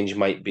thought the change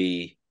might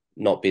be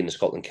not being the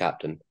Scotland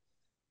captain.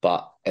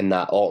 But in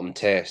that autumn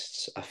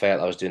tests, I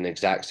felt I was doing the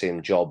exact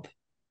same job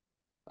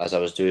as I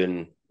was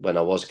doing when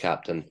I was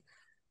captain.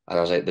 And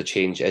I was like, the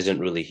change isn't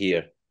really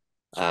here.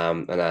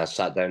 And I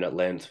sat down at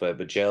length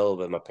with Jill,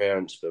 with my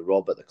parents, with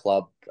Rob at the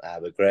club,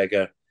 with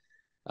Gregor,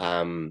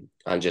 and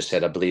just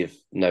said, I believe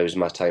now's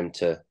my time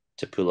to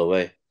pull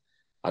away.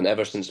 And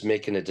ever since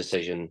making a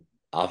decision,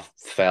 I've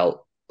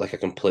felt like a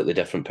completely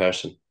different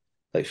person.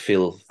 Like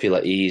feel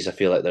at ease. I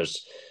feel like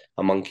there's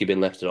a monkey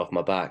being lifted off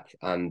my back,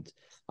 and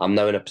I'm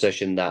now in a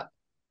position that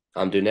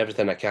I'm doing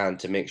everything I can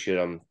to make sure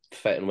I'm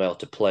fit and well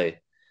to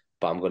play.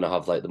 But I'm going to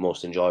have like the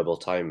most enjoyable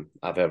time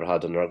I've ever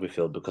had on the rugby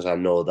field, because I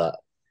know that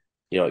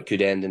it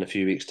could end in a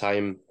few weeks'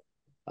 time,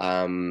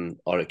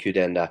 or it could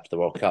end after the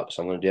World Cup.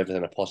 So I'm going to do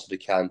everything I possibly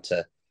can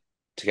to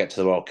get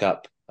to the World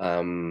Cup.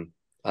 And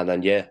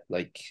then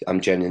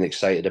I'm genuinely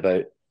excited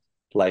about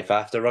life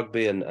after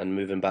rugby and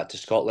moving back to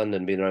Scotland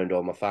and being around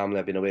all my family.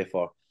 I've been away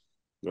for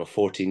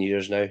 14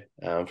 years now,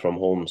 from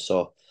home.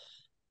 So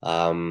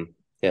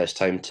it's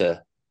time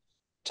to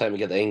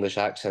get the English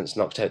accents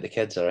knocked out the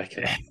kids, I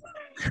reckon.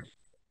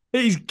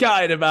 He's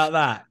gutted about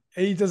that.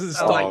 He doesn't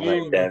stop. Oh,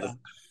 mate, that.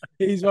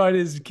 He's right.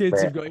 His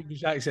kids have got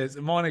English accents,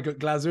 and mine have got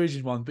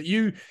Glaswegian ones. But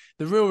the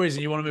real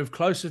reason you want to move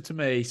closer to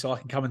me so I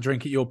can come and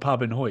drink at your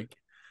pub in Hoyk.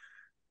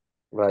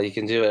 Well, you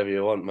can do whatever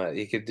you want, mate.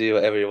 You can do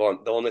whatever you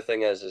want. The only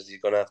thing is you're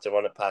going to have to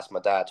run it past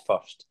my dad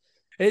first.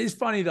 It's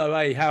funny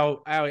though,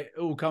 how it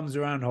all comes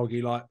around,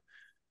 Hoggy. Like,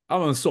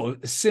 I'm on sort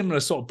of a similar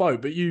sort of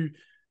boat, but you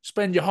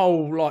spend your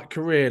whole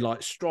career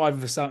striving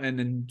for something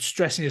and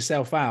stressing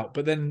yourself out,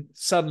 but then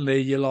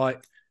suddenly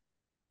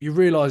you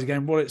realise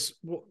again what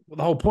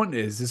the whole point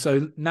is. And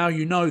so now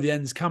the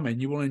end's coming.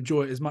 You want to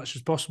enjoy it as much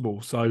as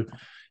possible. So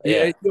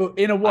you're,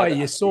 in a way,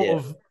 you're sort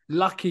of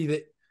lucky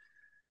that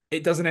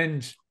it doesn't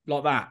end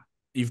like that.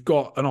 You've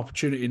got an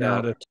opportunity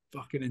now to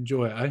fucking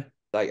enjoy it, eh?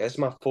 Like, it's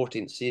my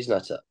 14th season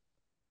at it.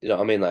 You know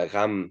what I mean? Like,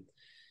 I'm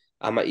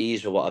at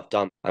ease with what I've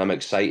done, and I'm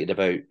excited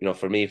about,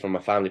 for me, from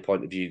a family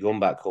point of view, going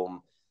back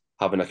home,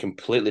 having a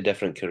completely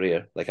different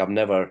career. Like, I've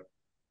never,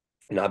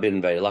 I've been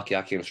very lucky.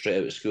 I came straight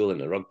out of school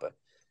into rugby.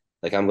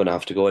 Like, I'm going to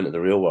have to go into the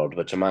real world,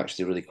 which I'm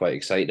actually really quite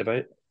excited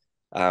about.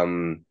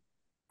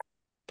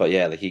 But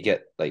yeah, like you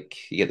get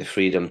the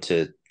freedom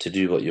to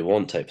do what you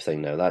want type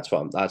thing now. That's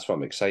what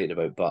I'm excited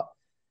about. But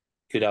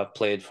could I have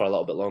played for a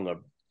little bit longer?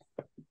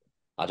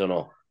 I don't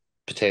know,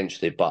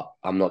 potentially, but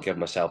I'm not giving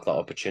myself that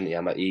opportunity.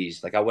 I'm at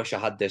ease. Like, I wish I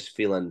had this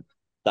feeling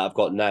that I've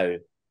got now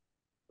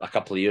a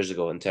couple of years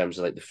ago in terms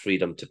of the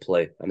freedom to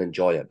play and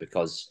enjoy it,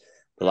 because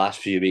the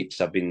last few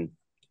weeks I've been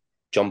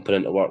jumping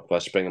into work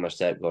with a spring in my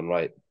step, going,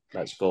 right,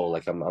 let's go.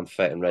 Like, I'm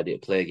fit and ready to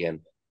play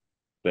again.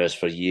 Whereas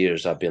for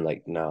years I've been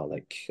like, no,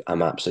 like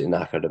I'm absolutely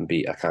knackered and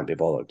beat. I can't be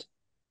bothered.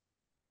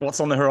 What's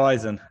on the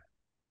horizon?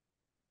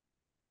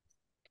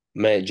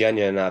 Mate,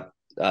 genuine,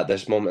 at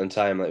this moment in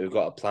time, like, we've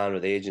got a plan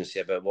with the agency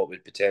about what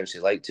we'd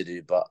potentially like to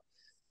do, but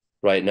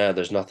right now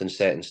there's nothing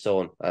set in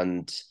stone.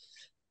 And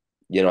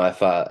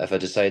if I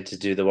decide to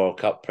do the World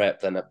Cup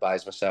prep, then it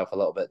buys myself a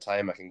little bit of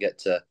time. I can get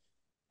to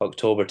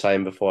October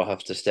time before I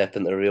have to step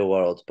into the real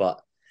world.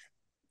 But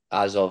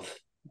as of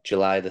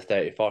July the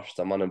 31st.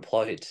 I'm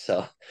unemployed,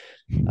 so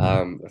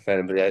if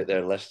anybody out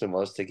there listening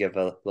wants to give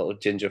a little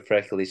ginger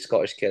freckly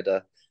Scottish kid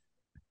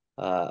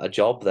a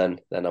job, then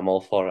I'm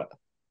all for it.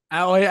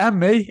 Oh, and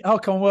me. I'll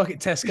come and work at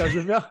Tesco's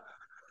with you.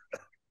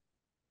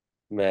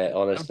 Mate,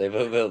 honestly,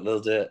 we'll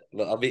do it.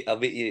 I'll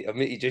meet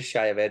you just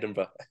shy of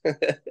Edinburgh.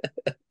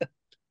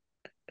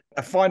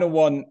 A final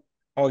one,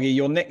 Oggy,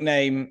 your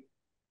nickname,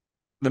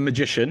 the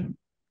Magician,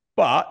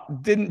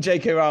 but didn't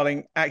JK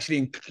Rowling actually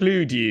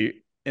include you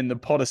in the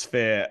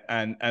podosphere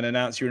and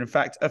announce you're in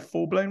fact a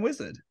full-blown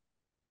wizard?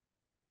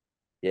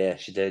 Yeah,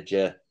 she did,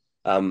 yeah.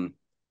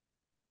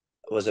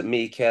 Was it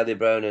me, Kelly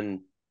Brown,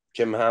 and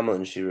Jim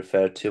Hamilton she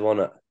referred to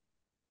on it?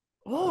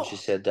 And she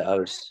said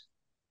that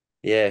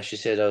she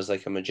said I was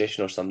like a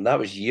magician or something. That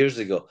was years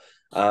ago.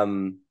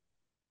 And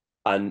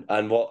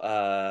what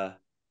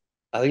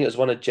I think it was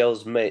one of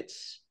Jill's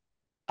mates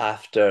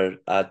after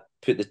I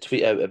put the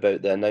tweet out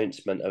about the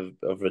announcement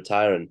of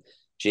retiring.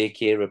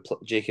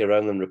 JK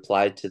Rowling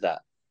replied to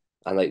that,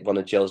 and like one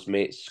of Jill's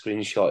mates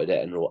screenshotted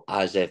it and wrote,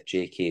 "As if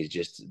JK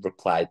just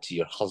replied to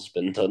your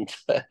husband on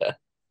Twitter."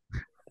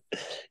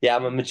 Yeah,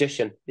 I'm a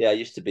magician. Yeah, I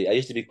used to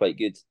be quite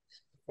good.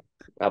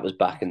 That was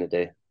back in the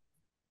day.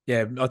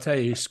 Yeah, I'll tell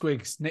you,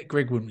 Nick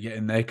Grigg wouldn't get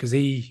in there because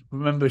he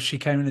remember she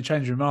came in the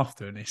change room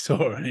after and he saw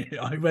her and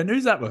I went,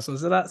 "Who's that?" Was I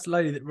said, "That's the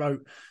lady that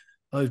wrote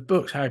those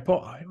books, Harry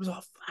Potter." It was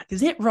like, "Fuck,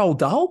 is it Roald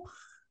Dahl?"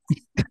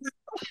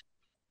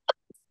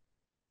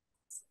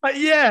 Like,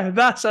 yeah,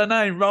 that's her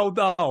name, Roald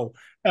Dahl.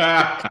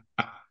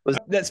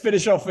 Let's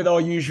finish off with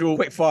our usual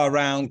quickfire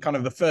round, kind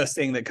of the first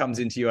thing that comes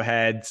into your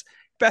head.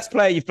 Best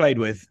player you've played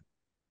with?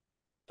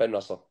 Ben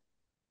Russell.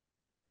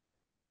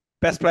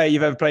 Best player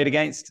you've ever played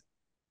against?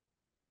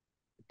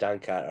 Dan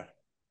Carter.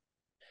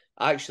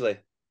 Actually.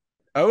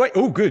 Oh, wait.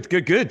 Oh, good. Go.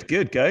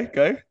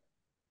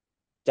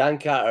 Dan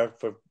Carter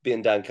for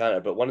being Dan Carter,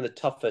 but one of the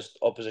toughest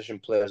opposition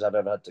players I've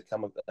ever had to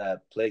come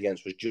play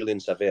against was Julian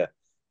Savea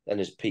in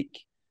his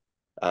peak.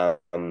 What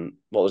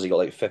was he got,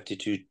 like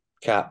 52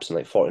 caps and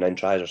like 49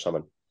 tries or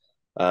something.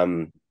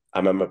 I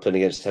remember playing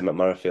against him at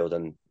Murrayfield,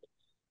 and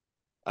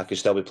I could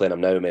still be playing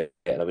him now, mate,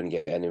 and I wouldn't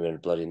get anywhere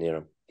bloody near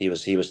him. He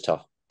was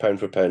tough. Pound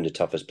for pound, the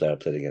toughest player I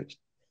played against.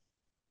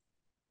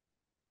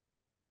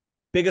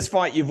 Biggest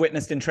fight you've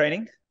witnessed in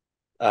training?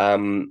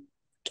 Tom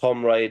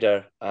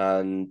Ryder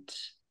and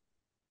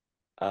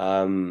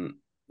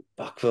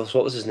what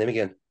was his name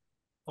again?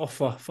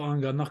 Offa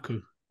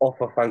Whanganui.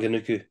 Offa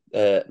Whanganui.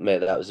 Mate,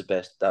 that was the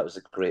best. That was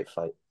a great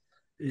fight.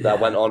 Yeah. That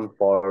went on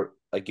for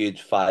a good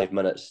 5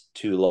 minutes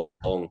too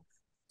long.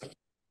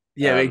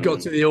 Yeah, it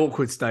got to the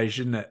awkward stage,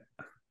 didn't it?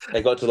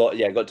 It got to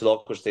the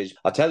awkward stage.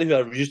 I'll tell you who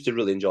I used to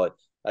really enjoy.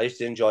 I used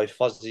to enjoy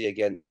Fuzzy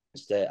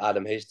against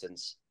Adam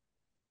Hastings.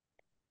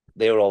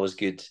 They were always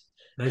good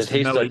because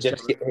Hastings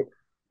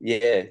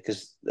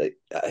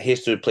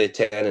Hastings would play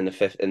 10 in the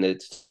fifth in the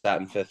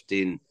starting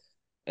 15,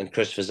 and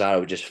Chris Fazara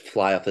would just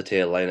fly off the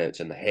tail lineouts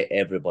and hit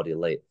everybody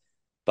late.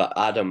 But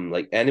Adam,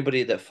 like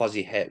anybody that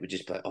Fuzzy hit, would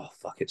just be like, "Oh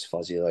fuck, it's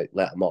Fuzzy," like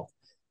let him off.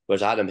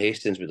 Whereas Adam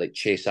Hastings would like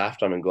chase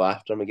after him and go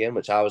after him again,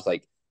 which I was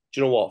like, "Do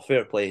you know what?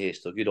 Fair play,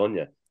 Hastings, good on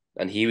you."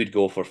 And he would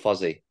go for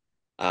Fuzzy,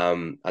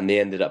 and they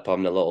ended up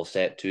having a little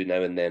set too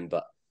now and then.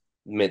 But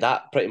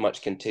that pretty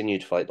much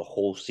continued for like the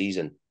whole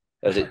season.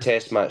 It was at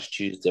Test Match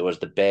Tuesday was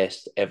the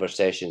best ever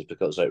sessions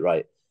because it was like,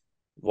 right,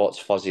 what's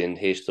Fuzzy and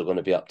Hastings going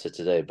to be up to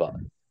today? But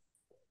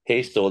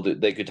Hastings,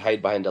 they could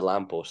hide behind a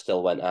lamppost,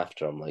 still went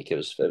after him. Like it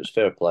was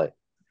fair play.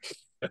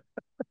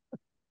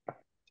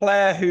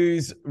 Player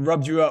who's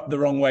rubbed you up the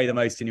wrong way the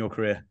most in your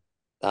career?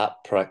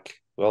 That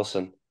prick,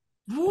 Wilson.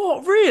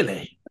 What,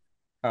 really?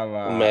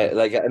 Mate,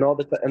 like in all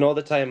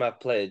the time I've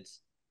played,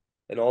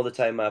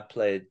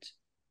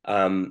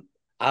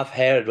 I've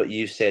heard what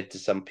you said to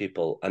some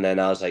people, and then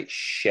I was like,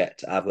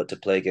 shit, I've got to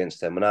play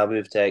against him. When I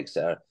moved to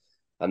Exeter,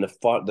 and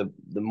the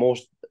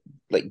most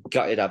like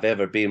gutted I've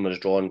ever been was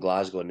drawing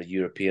Glasgow in the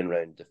European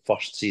round, the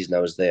first season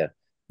I was there.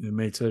 Yeah,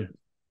 me too.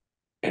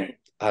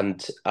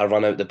 And I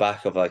run out the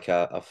back of like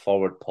a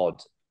forward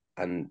pod,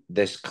 and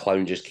this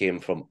clown just came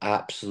from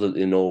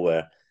absolutely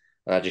nowhere,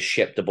 and I just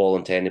shipped the ball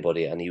into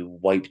anybody, and he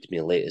wiped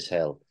me late as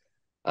hell.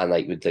 And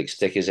like would like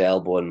stick his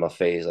elbow in my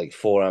face, like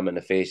forearm in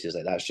the face. He's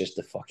like, "That's just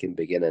the fucking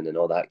beginning," and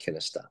all that kind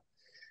of stuff.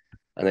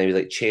 And then he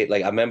was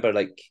like I remember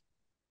like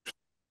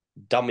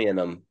dummying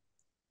him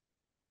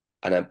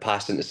and then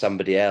passing to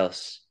somebody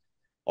else,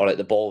 or like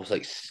the ball was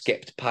like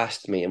skipped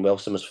past me, and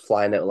Wilson was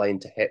flying out of line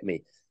to hit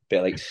me,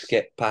 but like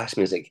skipped past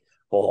me. It's like,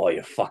 "Oh,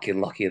 you're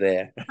fucking lucky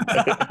there."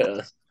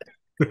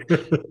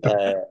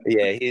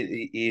 Yeah,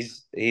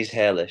 he's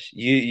hellish.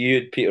 You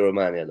and Peter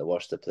O'Mahony are the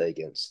worst to play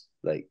against.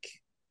 Like.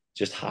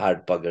 Just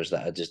hard buggers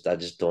that I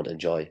just don't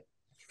enjoy.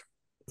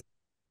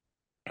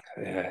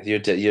 Yeah, you're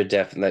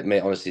definitely, like, mate.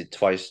 Honestly,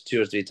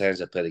 2 or 3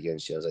 times I played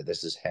against you, I was like,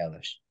 this is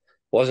hellish.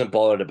 Wasn't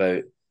bothered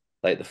about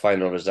like the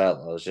final result.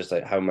 I was just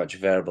like, how much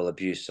verbal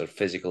abuse or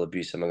physical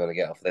abuse am I going to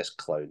get off this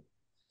clown?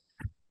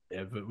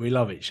 Yeah, but we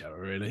love each other,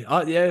 really.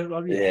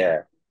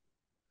 Yeah.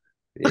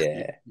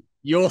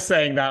 You're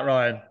saying that,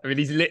 Ryan. I mean,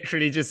 he's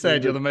literally just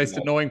said you're the most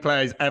annoying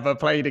player he's ever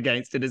played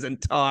against in his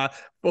entire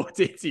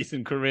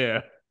 14-season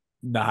career.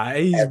 Nah,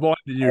 he's winding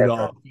you Ever. lot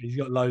up. He's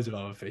got loads of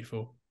other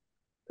people.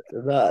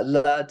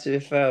 That to be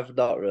fair,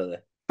 not really.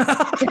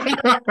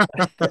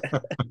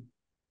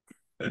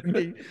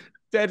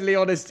 Deadly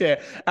honest here.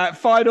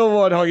 Final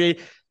one, Hoggy.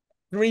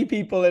 3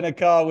 people in a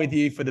car with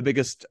you for the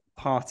biggest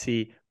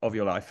party of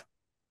your life.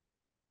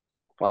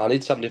 Well, I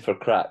need somebody for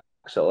crack.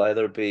 So I'll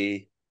either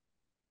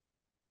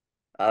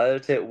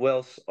take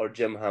Wills or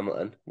Jim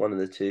Hamilton, one of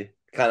the two.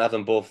 Can't have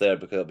them both there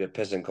because it'll be a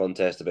pissing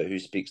contest about who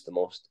speaks the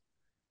most.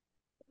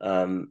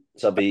 So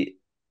it'll be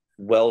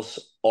Wills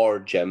or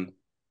Jim.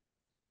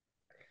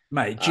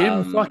 Mate,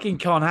 Jim fucking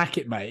can't hack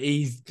it, mate.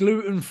 He's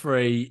gluten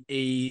free.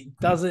 He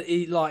doesn't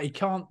eat he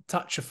can't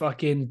touch a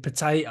fucking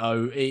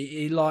potato.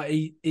 He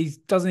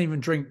doesn't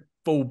even drink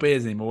full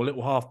beers anymore,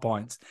 little half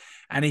pints,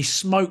 and he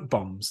smoke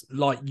bombs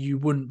like you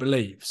wouldn't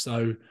believe.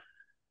 So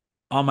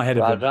I'm ahead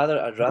of him. I'd rather.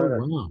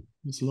 Oh, wow,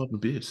 that's a lot of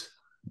beers.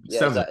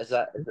 Yeah, is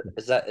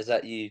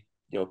that you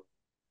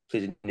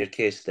pleading your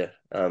case there?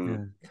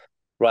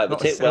 Right, we'll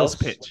Not a take sales Wells.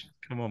 pitch.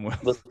 Come on,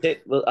 Will.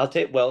 I'll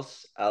take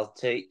Wells. I'll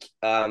take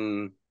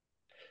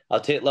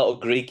Little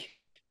Greig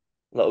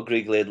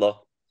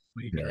Laidlaw.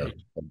 Yeah,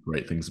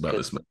 great things about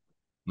this man.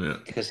 Yeah,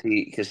 because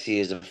he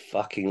is a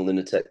fucking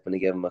lunatic when you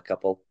give him a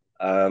couple.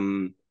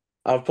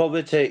 I'll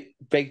probably take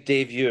Big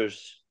Dave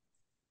Ewers.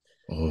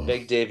 oh,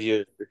 Big Dave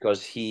Ewers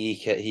because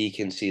he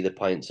can see the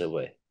pints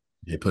away.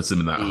 he puts him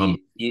in that hum.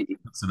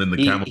 Puts him in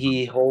the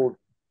camel.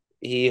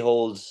 He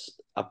holds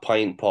a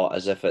pint pot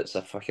as if it's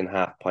a fucking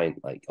half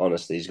pint. Like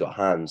honestly, he's got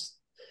hands.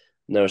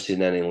 Never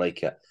seen anything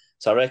like it.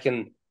 So I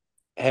reckon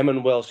him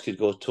and Welsh could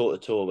go toe to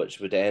toe, which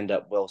would end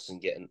up Wilson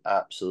getting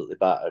absolutely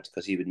battered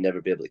because he would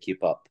never be able to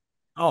keep up.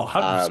 Oh,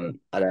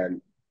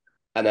 100%.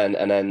 And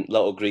then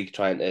Little Greig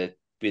trying to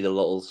be the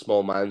little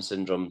small man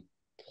syndrome,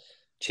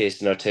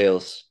 chasing our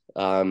tails.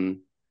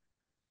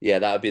 Yeah,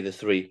 that would be the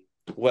 3: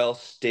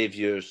 Welsh, Dave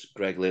Ewers,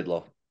 Greg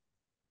Laidlaw.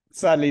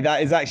 Sadly,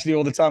 that is actually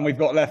all the time we've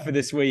got left for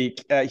this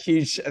week.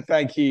 Huge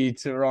thank you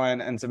to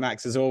Ryan and to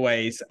Max as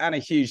always, and a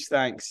huge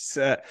thanks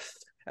to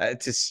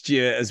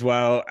Stuart as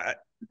well.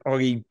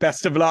 Oggy,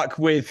 best of luck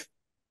with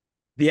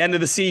the end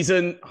of the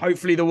season,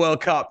 hopefully the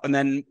World Cup, and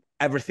then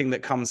everything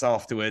that comes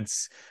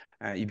afterwards.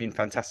 You've been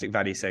fantastic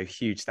value, so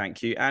huge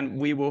thank you. And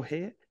we will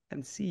hear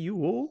and see you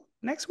all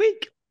next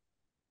week.